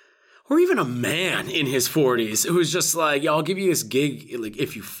or even a man in his 40s who's just like, I'll give you this gig, like,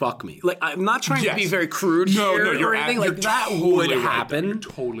 if you fuck me. Like, I'm not trying to be very crude here or anything. Like, that would happen. You're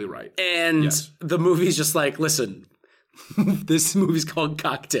totally right. And the movie's just like, listen, this movie's called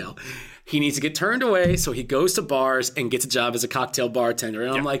Cocktail. He needs to get turned away, so he goes to bars and gets a job as a cocktail bartender.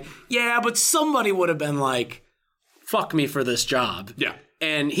 And I'm like, but somebody would have been like, fuck me for this job. Yeah.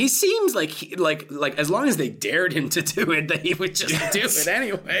 And he seems like as long as they dared him to do it, that he would just do it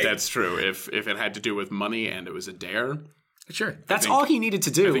anyway. That's true. If it had to do with money and it was a dare. Sure. That's all he needed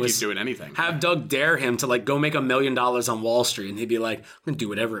to do. I think he's doing anything. Have Doug dare him to, like, go make $1 million on Wall Street, and he'd be like, I'm going to do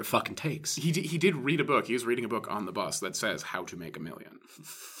whatever it fucking takes. He did read a book. He was reading a book on the bus that says how to make $1 million.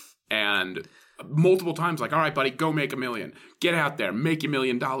 And multiple times, like, all right, buddy, go make $1 million. Get out there, make $1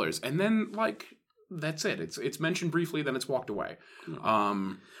 million. And then, like, that's it. It's mentioned briefly, then it's walked away.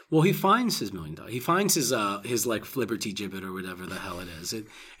 Well, he finds his $1 million. He finds his like Liberty Gibbet or whatever the hell it is.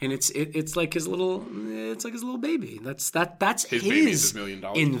 It's like his little baby. That's His baby is his $1 million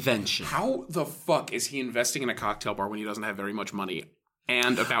invention. How the fuck is he investing in a cocktail bar when he doesn't have very much money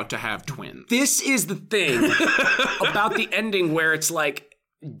and about to have twins? This is the thing about the ending where it's like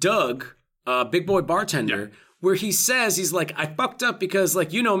Doug, big boy bartender. Where he says, he's like, I fucked up because,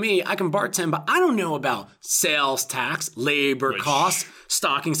 like, you know me, I can bartend, but I don't know about sales tax, labor costs,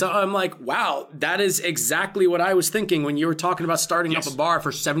 stocking stuff. I'm like, wow, that is exactly what I was thinking when you were talking about starting up a bar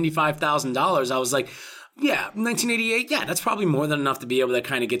for $75,000. I was like, yeah, 1988, yeah, that's probably more than enough to be able to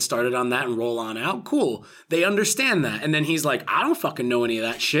kind of get started on that and roll on out. Cool. They understand that. And then he's like, I don't fucking know any of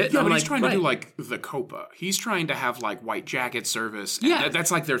that shit. Yeah, but he's trying to do like the Copa. He's trying to have like white jacket service. Yeah.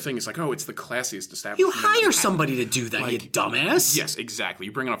 That's like their thing. It's like, oh, it's the classiest establishment. You hire somebody to do that, like, you dumbass. Yes, exactly.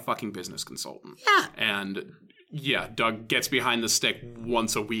 You bring in a fucking business consultant. Yeah. And yeah, Doug gets behind the stick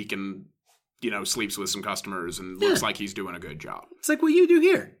once a week and, you know, sleeps with some customers and looks like he's doing a good job. It's like what you do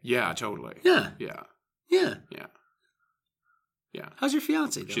here. Yeah, totally. Yeah. Yeah. Yeah. Yeah. Yeah. How's your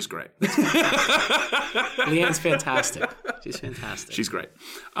fiance doing? She's great. Leanne's fantastic. She's fantastic. She's great.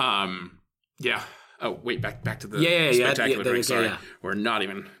 Yeah. Oh, wait, back to the spectacular drink. Sorry. Yeah. We're not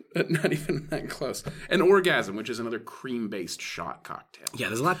even that close. An orgasm, which is another cream-based shot cocktail. Yeah,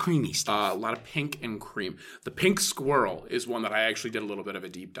 there's a lot of creamy stuff. A lot of pink and cream. The Pink Squirrel is one that I actually did a little bit of a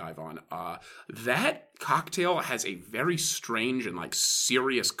deep dive on. That cocktail has a very strange and like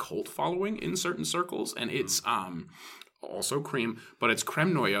serious cult following in certain circles, and it's also cream, but it's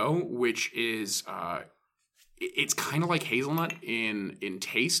creme noyau, which is it's kind of like hazelnut in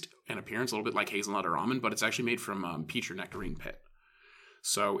taste and appearance, a little bit like hazelnut or almond, but it's actually made from peach or nectarine pit.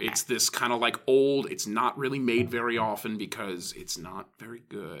 So it's this kind of like old, it's not really made very often because it's not very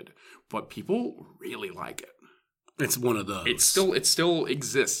good, but people really like it. It's one of those. It still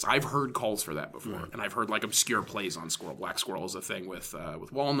exists. I've heard calls for that before, and I've heard like obscure plays on Squirrel. Black Squirrel is a thing with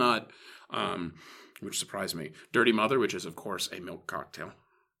walnut, which surprised me. Dirty Mother, which is of course a milk cocktail.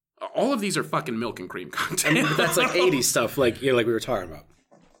 All of these are fucking milk and cream cocktails. But that's like 80s stuff, like like we were talking about.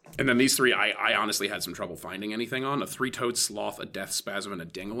 And then these three, I honestly had some trouble finding anything on. A three-toed sloth, a death spasm, and a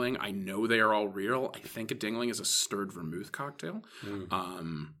dingling. I know they are all real. I think a dingling is a stirred vermouth cocktail.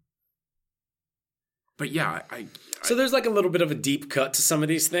 But yeah, so there's like a little bit of a deep cut to some of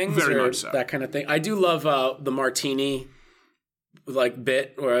these things. Very much so. That kind of thing. I do love the martini like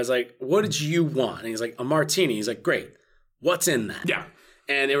bit where I was like, what did you want? And he's like, a martini. He's like, great. What's in that? Yeah.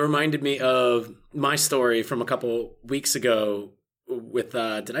 And it reminded me of my story from a couple weeks ago with,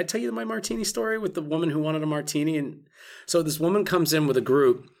 did I tell you my martini story with the woman who wanted a martini? And so this woman comes in with a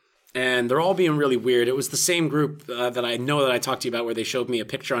group and they're all being really weird. It was the same group that I know that I talked to you about where they showed me a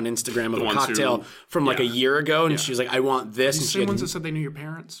picture on Instagram of a cocktail from like a year ago. And she was like, I want this. And she ones that said they knew your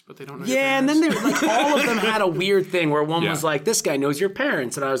parents, but they don't know your parents. And then they were like, all of them had a weird thing where one was like, this guy knows your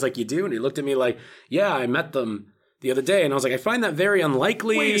parents. And I was like, you do? And he looked at me like, yeah, I met them the other day, and I was like, I find that very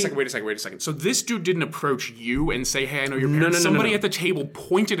unlikely. Wait a second. So this dude didn't approach you and say, hey, I know your parents. No. Somebody at the table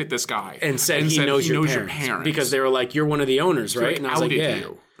pointed at this guy and said he knows your parents. Because they were like, you're one of the owners, right? Like, and I was like, yeah.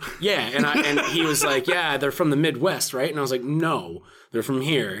 You? Yeah, and he was like, yeah, they're from the Midwest, right? And I was like, no, they're from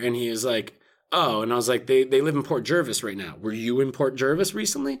here. And he was like, oh. And I was like, they live in Port Jervis right now. Were you in Port Jervis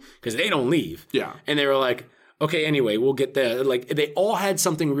recently? Because they don't leave. Yeah. And they were like, okay, anyway, we'll get there. Like, they all had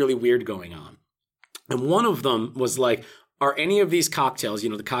something really weird going on. And one of them was like, are any of these cocktails,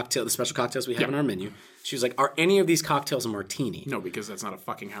 the special cocktails we have on our menu, she was like, are any of these cocktails a martini? No, because that's not a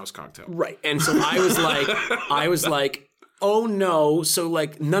fucking house cocktail. Right. And so I was like, oh no. So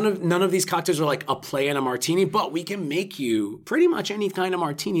like none of these cocktails are like a play and a martini, but we can make you pretty much any kind of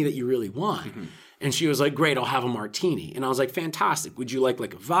martini that you really want. Mm-hmm. And she was like, great, I'll have a martini. And I was like, fantastic. Would you like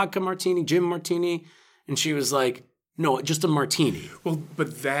a vodka martini, gin martini? And she was like, no, just a martini. Well,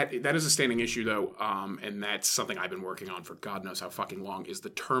 but that is a standing issue, though, and that's something I've been working on for God knows how fucking long, is the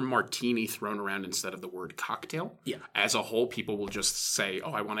term martini thrown around instead of the word cocktail. Yeah. As a whole, people will just say,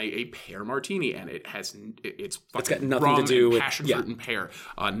 oh, I want a pear martini, and it's got nothing to do with passion fruit and pear,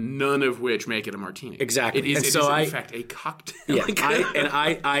 none of which make it a martini. Exactly. It is in fact, a cocktail. Yeah,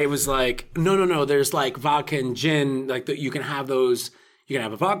 I was like, no, there's like vodka and gin, like you can have those. You can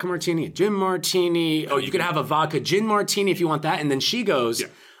have a vodka martini, a gin martini. Oh, you could have a vodka gin martini if you want that. And then she goes,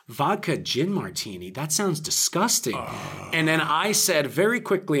 vodka gin martini? That sounds disgusting. And then I said very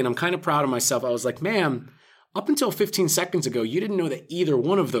quickly, and I'm kind of proud of myself, I was like, ma'am, up until 15 seconds ago, you didn't know that either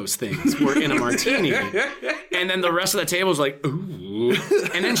one of those things were in a martini. And then the rest of the table was like, ooh.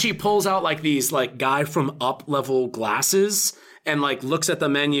 And then she pulls out like these like Guy from Up level glasses. and like looks at the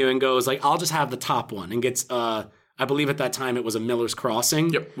menu and goes like, I'll just have the top one, and gets I believe at that time it was a Miller's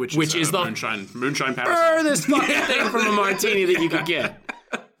Crossing. Yep, which is the moonshine parasol. furthest fucking thing from a martini that you could get.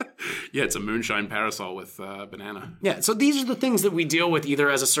 Yeah, it's a moonshine parasol with banana. Yeah, so these are the things that we deal with either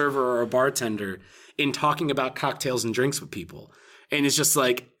as a server or a bartender in talking about cocktails and drinks with people. And it's just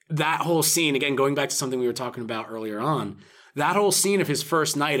like that whole scene, again, going back to something we were talking about earlier on, that whole scene of his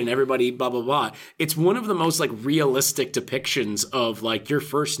first night and everybody blah, blah, blah. It's one of the most like realistic depictions of like your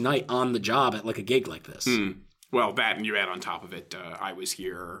first night on the job at like a gig like this. Well, that, and you add on top of it, I was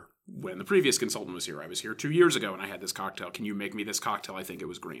here when the previous consultant was here. I was here 2 years ago and I had this cocktail. Can you make me this cocktail? I think it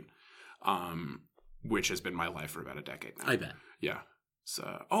was green. Which has been my life for about a decade now. I bet. Yeah.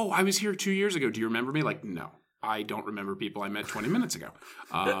 So, I was here 2 years ago. Do you remember me? Like, no. I don't remember people I met 20 minutes ago.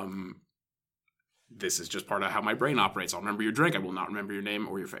 This is just part of how my brain operates. I'll remember your drink. I will not remember your name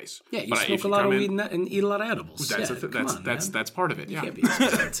or your face. Yeah, you smoke a lot of weed and eat a lot of edibles. That's part of it. Yeah. Can't be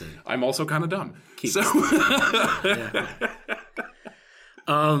expected to I'm also kind of dumb.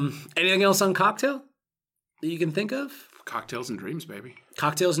 Anything else on Cocktail that you can think of? Cocktails and Dreams, baby.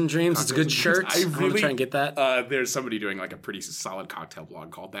 Cocktails and Dreams. It's a good shirt. I want to try and get that. There's somebody doing like a pretty solid cocktail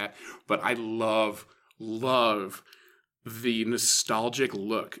blog called that. But I love the nostalgic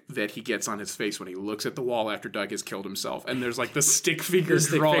look that he gets on his face when he looks at the wall after Doug has killed himself. And there's like the stick figure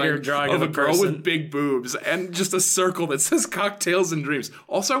drawing of a girl with big boobs and just a circle that says Cocktails and Dreams.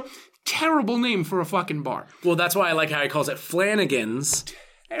 Also, terrible name for a fucking bar. Well, that's why I like how he calls it Flanagan's.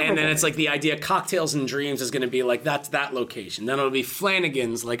 Terrible. And then it's like the idea Cocktails and Dreams is going to be like, that's that location. Then it'll be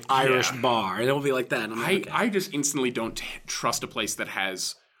Flanagan's, like Irish bar. And it'll be like that. I just instantly don't trust a place that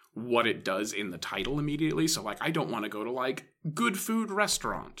has what it does in the title immediately. So like, I don't want to go to like Good Food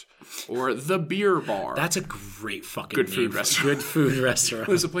Restaurant or The Beer Bar. That's a great fucking Good Food Restaurant. Good Food Restaurant.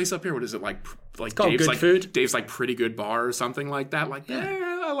 There's a place up here. What is it like Dave's like Food? Dave's like Pretty Good Bar or something like that. Like,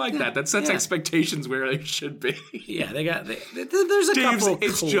 I like that. That sets expectations where they should be. Yeah, there's a Dave's, couple.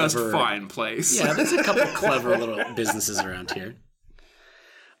 It's clever, just fine place. Yeah, there's a couple clever little businesses around here.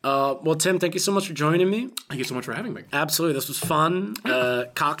 Well, Tim, thank you so much for joining me. Thank you so much for having me. Absolutely, this was fun.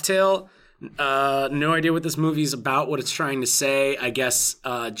 Cocktail. No idea what this movie's about, what it's trying to say. I guess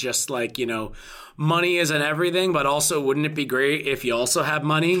just like, money isn't everything, but also wouldn't it be great if you also have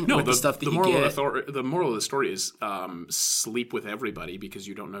money with the stuff that you get? The moral of the story is sleep with everybody because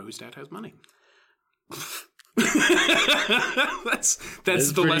you don't know whose dad has money.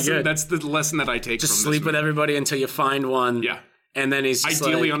 that's the lesson. Good. That's the lesson that I take. Just from sleep with everybody until you find one. Yeah. And then he's just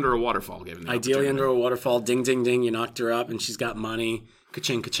ideally under a waterfall. Ideally under a waterfall. Ding, ding, ding. You knocked her up and she's got money.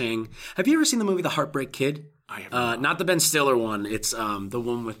 Ka-ching, ka-ching. Have you ever seen the movie The Heartbreak Kid? I have not the Ben Stiller one. It's the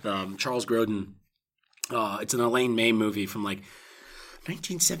one with Charles Grodin. It's an Elaine May movie from like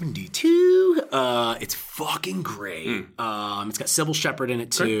 1972. It's fucking great. It's got Sybil Shepherd in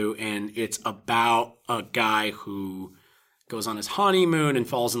it too, and it's about a guy who goes on his honeymoon and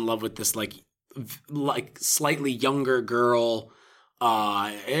falls in love with this like slightly younger girl.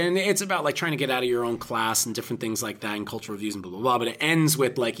 And it's about like trying to get out of your own class and different things like that and cultural views and blah, blah, blah. But it ends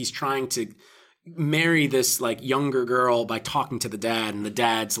with like he's trying to marry this like younger girl by talking to the dad. And the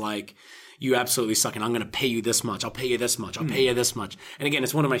dad's like, you absolutely suck and I'm going to pay you this much. I'll pay you this much. I'll pay you this much. And again,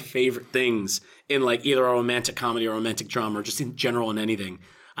 it's one of my favorite things in like either a romantic comedy or romantic drama or just in general in anything.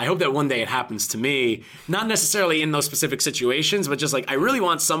 I hope that one day it happens to me, not necessarily in those specific situations, but just like, I really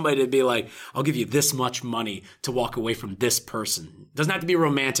want somebody to be like, I'll give you this much money to walk away from this person. It doesn't have to be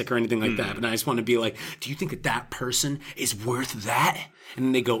romantic or anything like that, but I just want to be like, do you think that person is worth that? And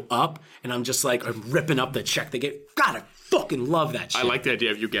then they go up and I'm just like, I'm ripping up the check they get. God, I fucking love that shit. I like the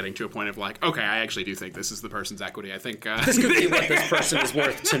idea of you getting to a point of like, okay, I actually do think this is the person's equity. I think this could be what this person is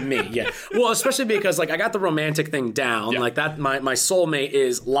worth to me. Yeah. Well, especially because like I got the romantic thing down. Like that, my soulmate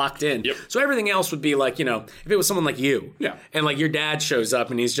is locked in. Yep. So everything else would be like, if it was someone like you. Yeah. And like your dad shows up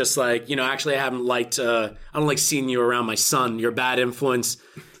and he's just like, actually I haven't liked, I don't like seeing you around my son. You're a bad influence.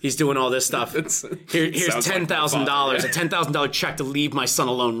 He's doing all this stuff. Here's $10,000, a $10,000 check to leave my son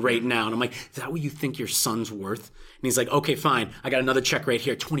alone right now. And I'm like, is that what you think your son's worth? And he's like, okay, fine. I got another check right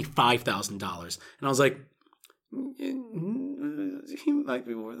here, $25,000. And I was like, he might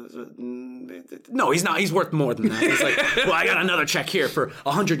be worth it. No, he's not. He's worth more than that. He's like, well, I got another check here for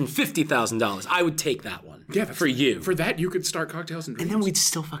 $150,000. I would take that one. Yeah, for you. For that, you could start Cocktails and Dreams. And then we'd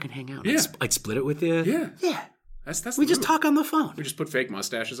still fucking hang out. Yeah. I'd split it with you. Yeah. Yeah. That's we just talk on the phone. We just put fake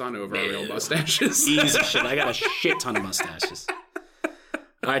mustaches on over our real mustaches. Easy shit. I got a shit ton of mustaches.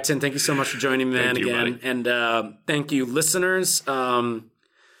 All right, Tim, thank you so much for joining me, man, again. And thank you, listeners.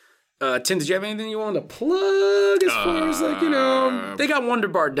 Tim, did you have anything you wanted to plug as far as, like, you know, they got Wonder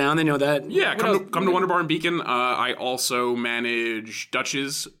Bar down, they know that. Yeah, come to Wonder Bar in Beacon. I also manage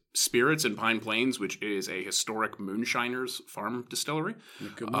Dutch's Spirits in Pine Plains, which is a historic moonshiners farm distillery.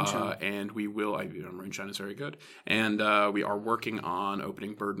 And we will, moonshine is very good. And we are working on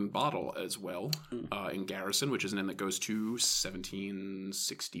opening Bird and Bottle as well in Garrison, which is an inn that goes to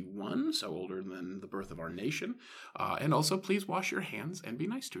 1761, so older than the birth of our nation. And also, please wash your hands and be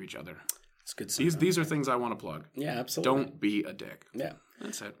nice to each other. It's good. These are things I want to plug. Yeah, absolutely. Don't be a dick. Yeah.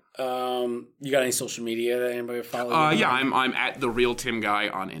 That's it. You got any social media that anybody would follow? Yeah, I'm at the Real Tim Guy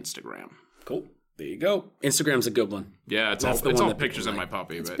on Instagram. Cool. There you go. Instagram's a good one. Yeah, it's all pictures of my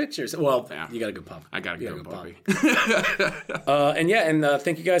puppy. It's but pictures. Well, yeah. You got a good puppy. I got a good puppy.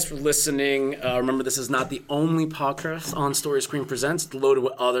 Thank you guys for listening. Remember, this is not the only podcast on Story Screen Presents. It's loaded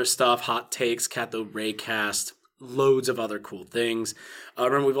with other stuff, hot takes, Catho Raycast, loads of other cool things.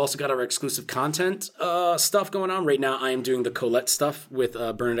 Remember, we've also got our exclusive content stuff going on. Right now, I am doing the Colette stuff with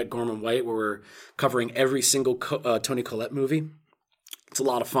Bernadette Gorman-White, where we're covering every single Toni Collette movie. It's a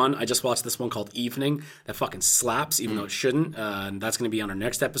lot of fun. I just watched this one called Evening that fucking slaps, even though it shouldn't. And that's going to be on our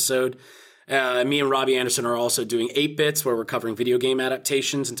next episode. Me and Robbie Anderson are also doing 8 Bits, where we're covering video game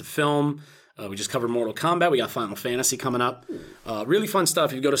adaptations into film. We just covered Mortal Kombat. We got Final Fantasy coming up. Really fun stuff.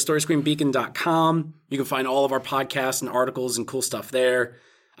 If you go to storyscreenbeacon.com, you can find all of our podcasts and articles and cool stuff there.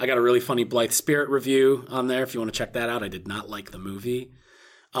 I got a really funny Blythe Spirit review on there if you want to check that out. I did not like the movie.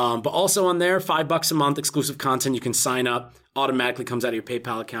 But also on there, $5 a month, exclusive content. You can sign up. Automatically comes out of your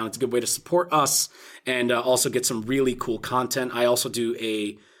PayPal account. It's a good way to support us and also get some really cool content. I also do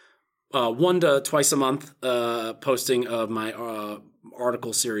a 1 to twice a month posting of my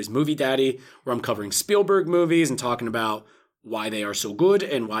article series Movie Daddy, where I'm covering Spielberg movies and talking about why they are so good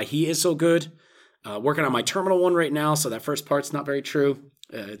and why he is so good. Working on my Terminal one right now, so that first part's not very true.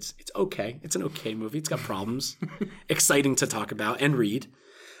 It's okay. It's an okay movie. It's got problems. Exciting to talk about and read.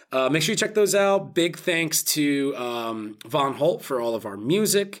 Make sure you check those out. Big thanks to Von Holt for all of our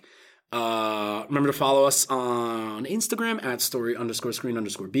music. Remember to follow us on Instagram at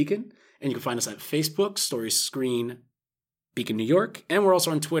story_screen_beacon. And you can find us at Facebook, Story Screen Beacon, New York. And we're also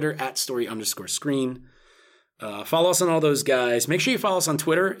on Twitter at story_screen. Follow us on all those guys. Make sure you follow us on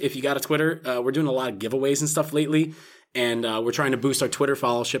Twitter if you got a Twitter. We're doing a lot of giveaways and stuff lately. And we're trying to boost our Twitter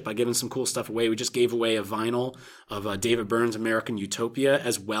followership by giving some cool stuff away. We just gave away a vinyl of David Byrne's American Utopia,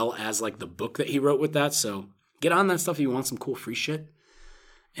 as well as like the book that he wrote with that. So get on that stuff if you want some cool free shit.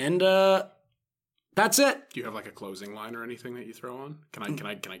 And that's it. Do you have like a closing line or anything that you throw on? Can I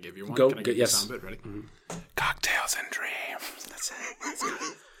give you one? Go. Can I give yes. you a sound bit? Ready? Mm-hmm. Cocktails and dreams. That's it. That's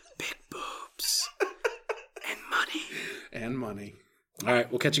it. Big boobs and money. And money. All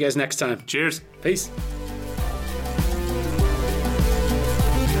right. We'll catch you guys next time. Cheers. Peace.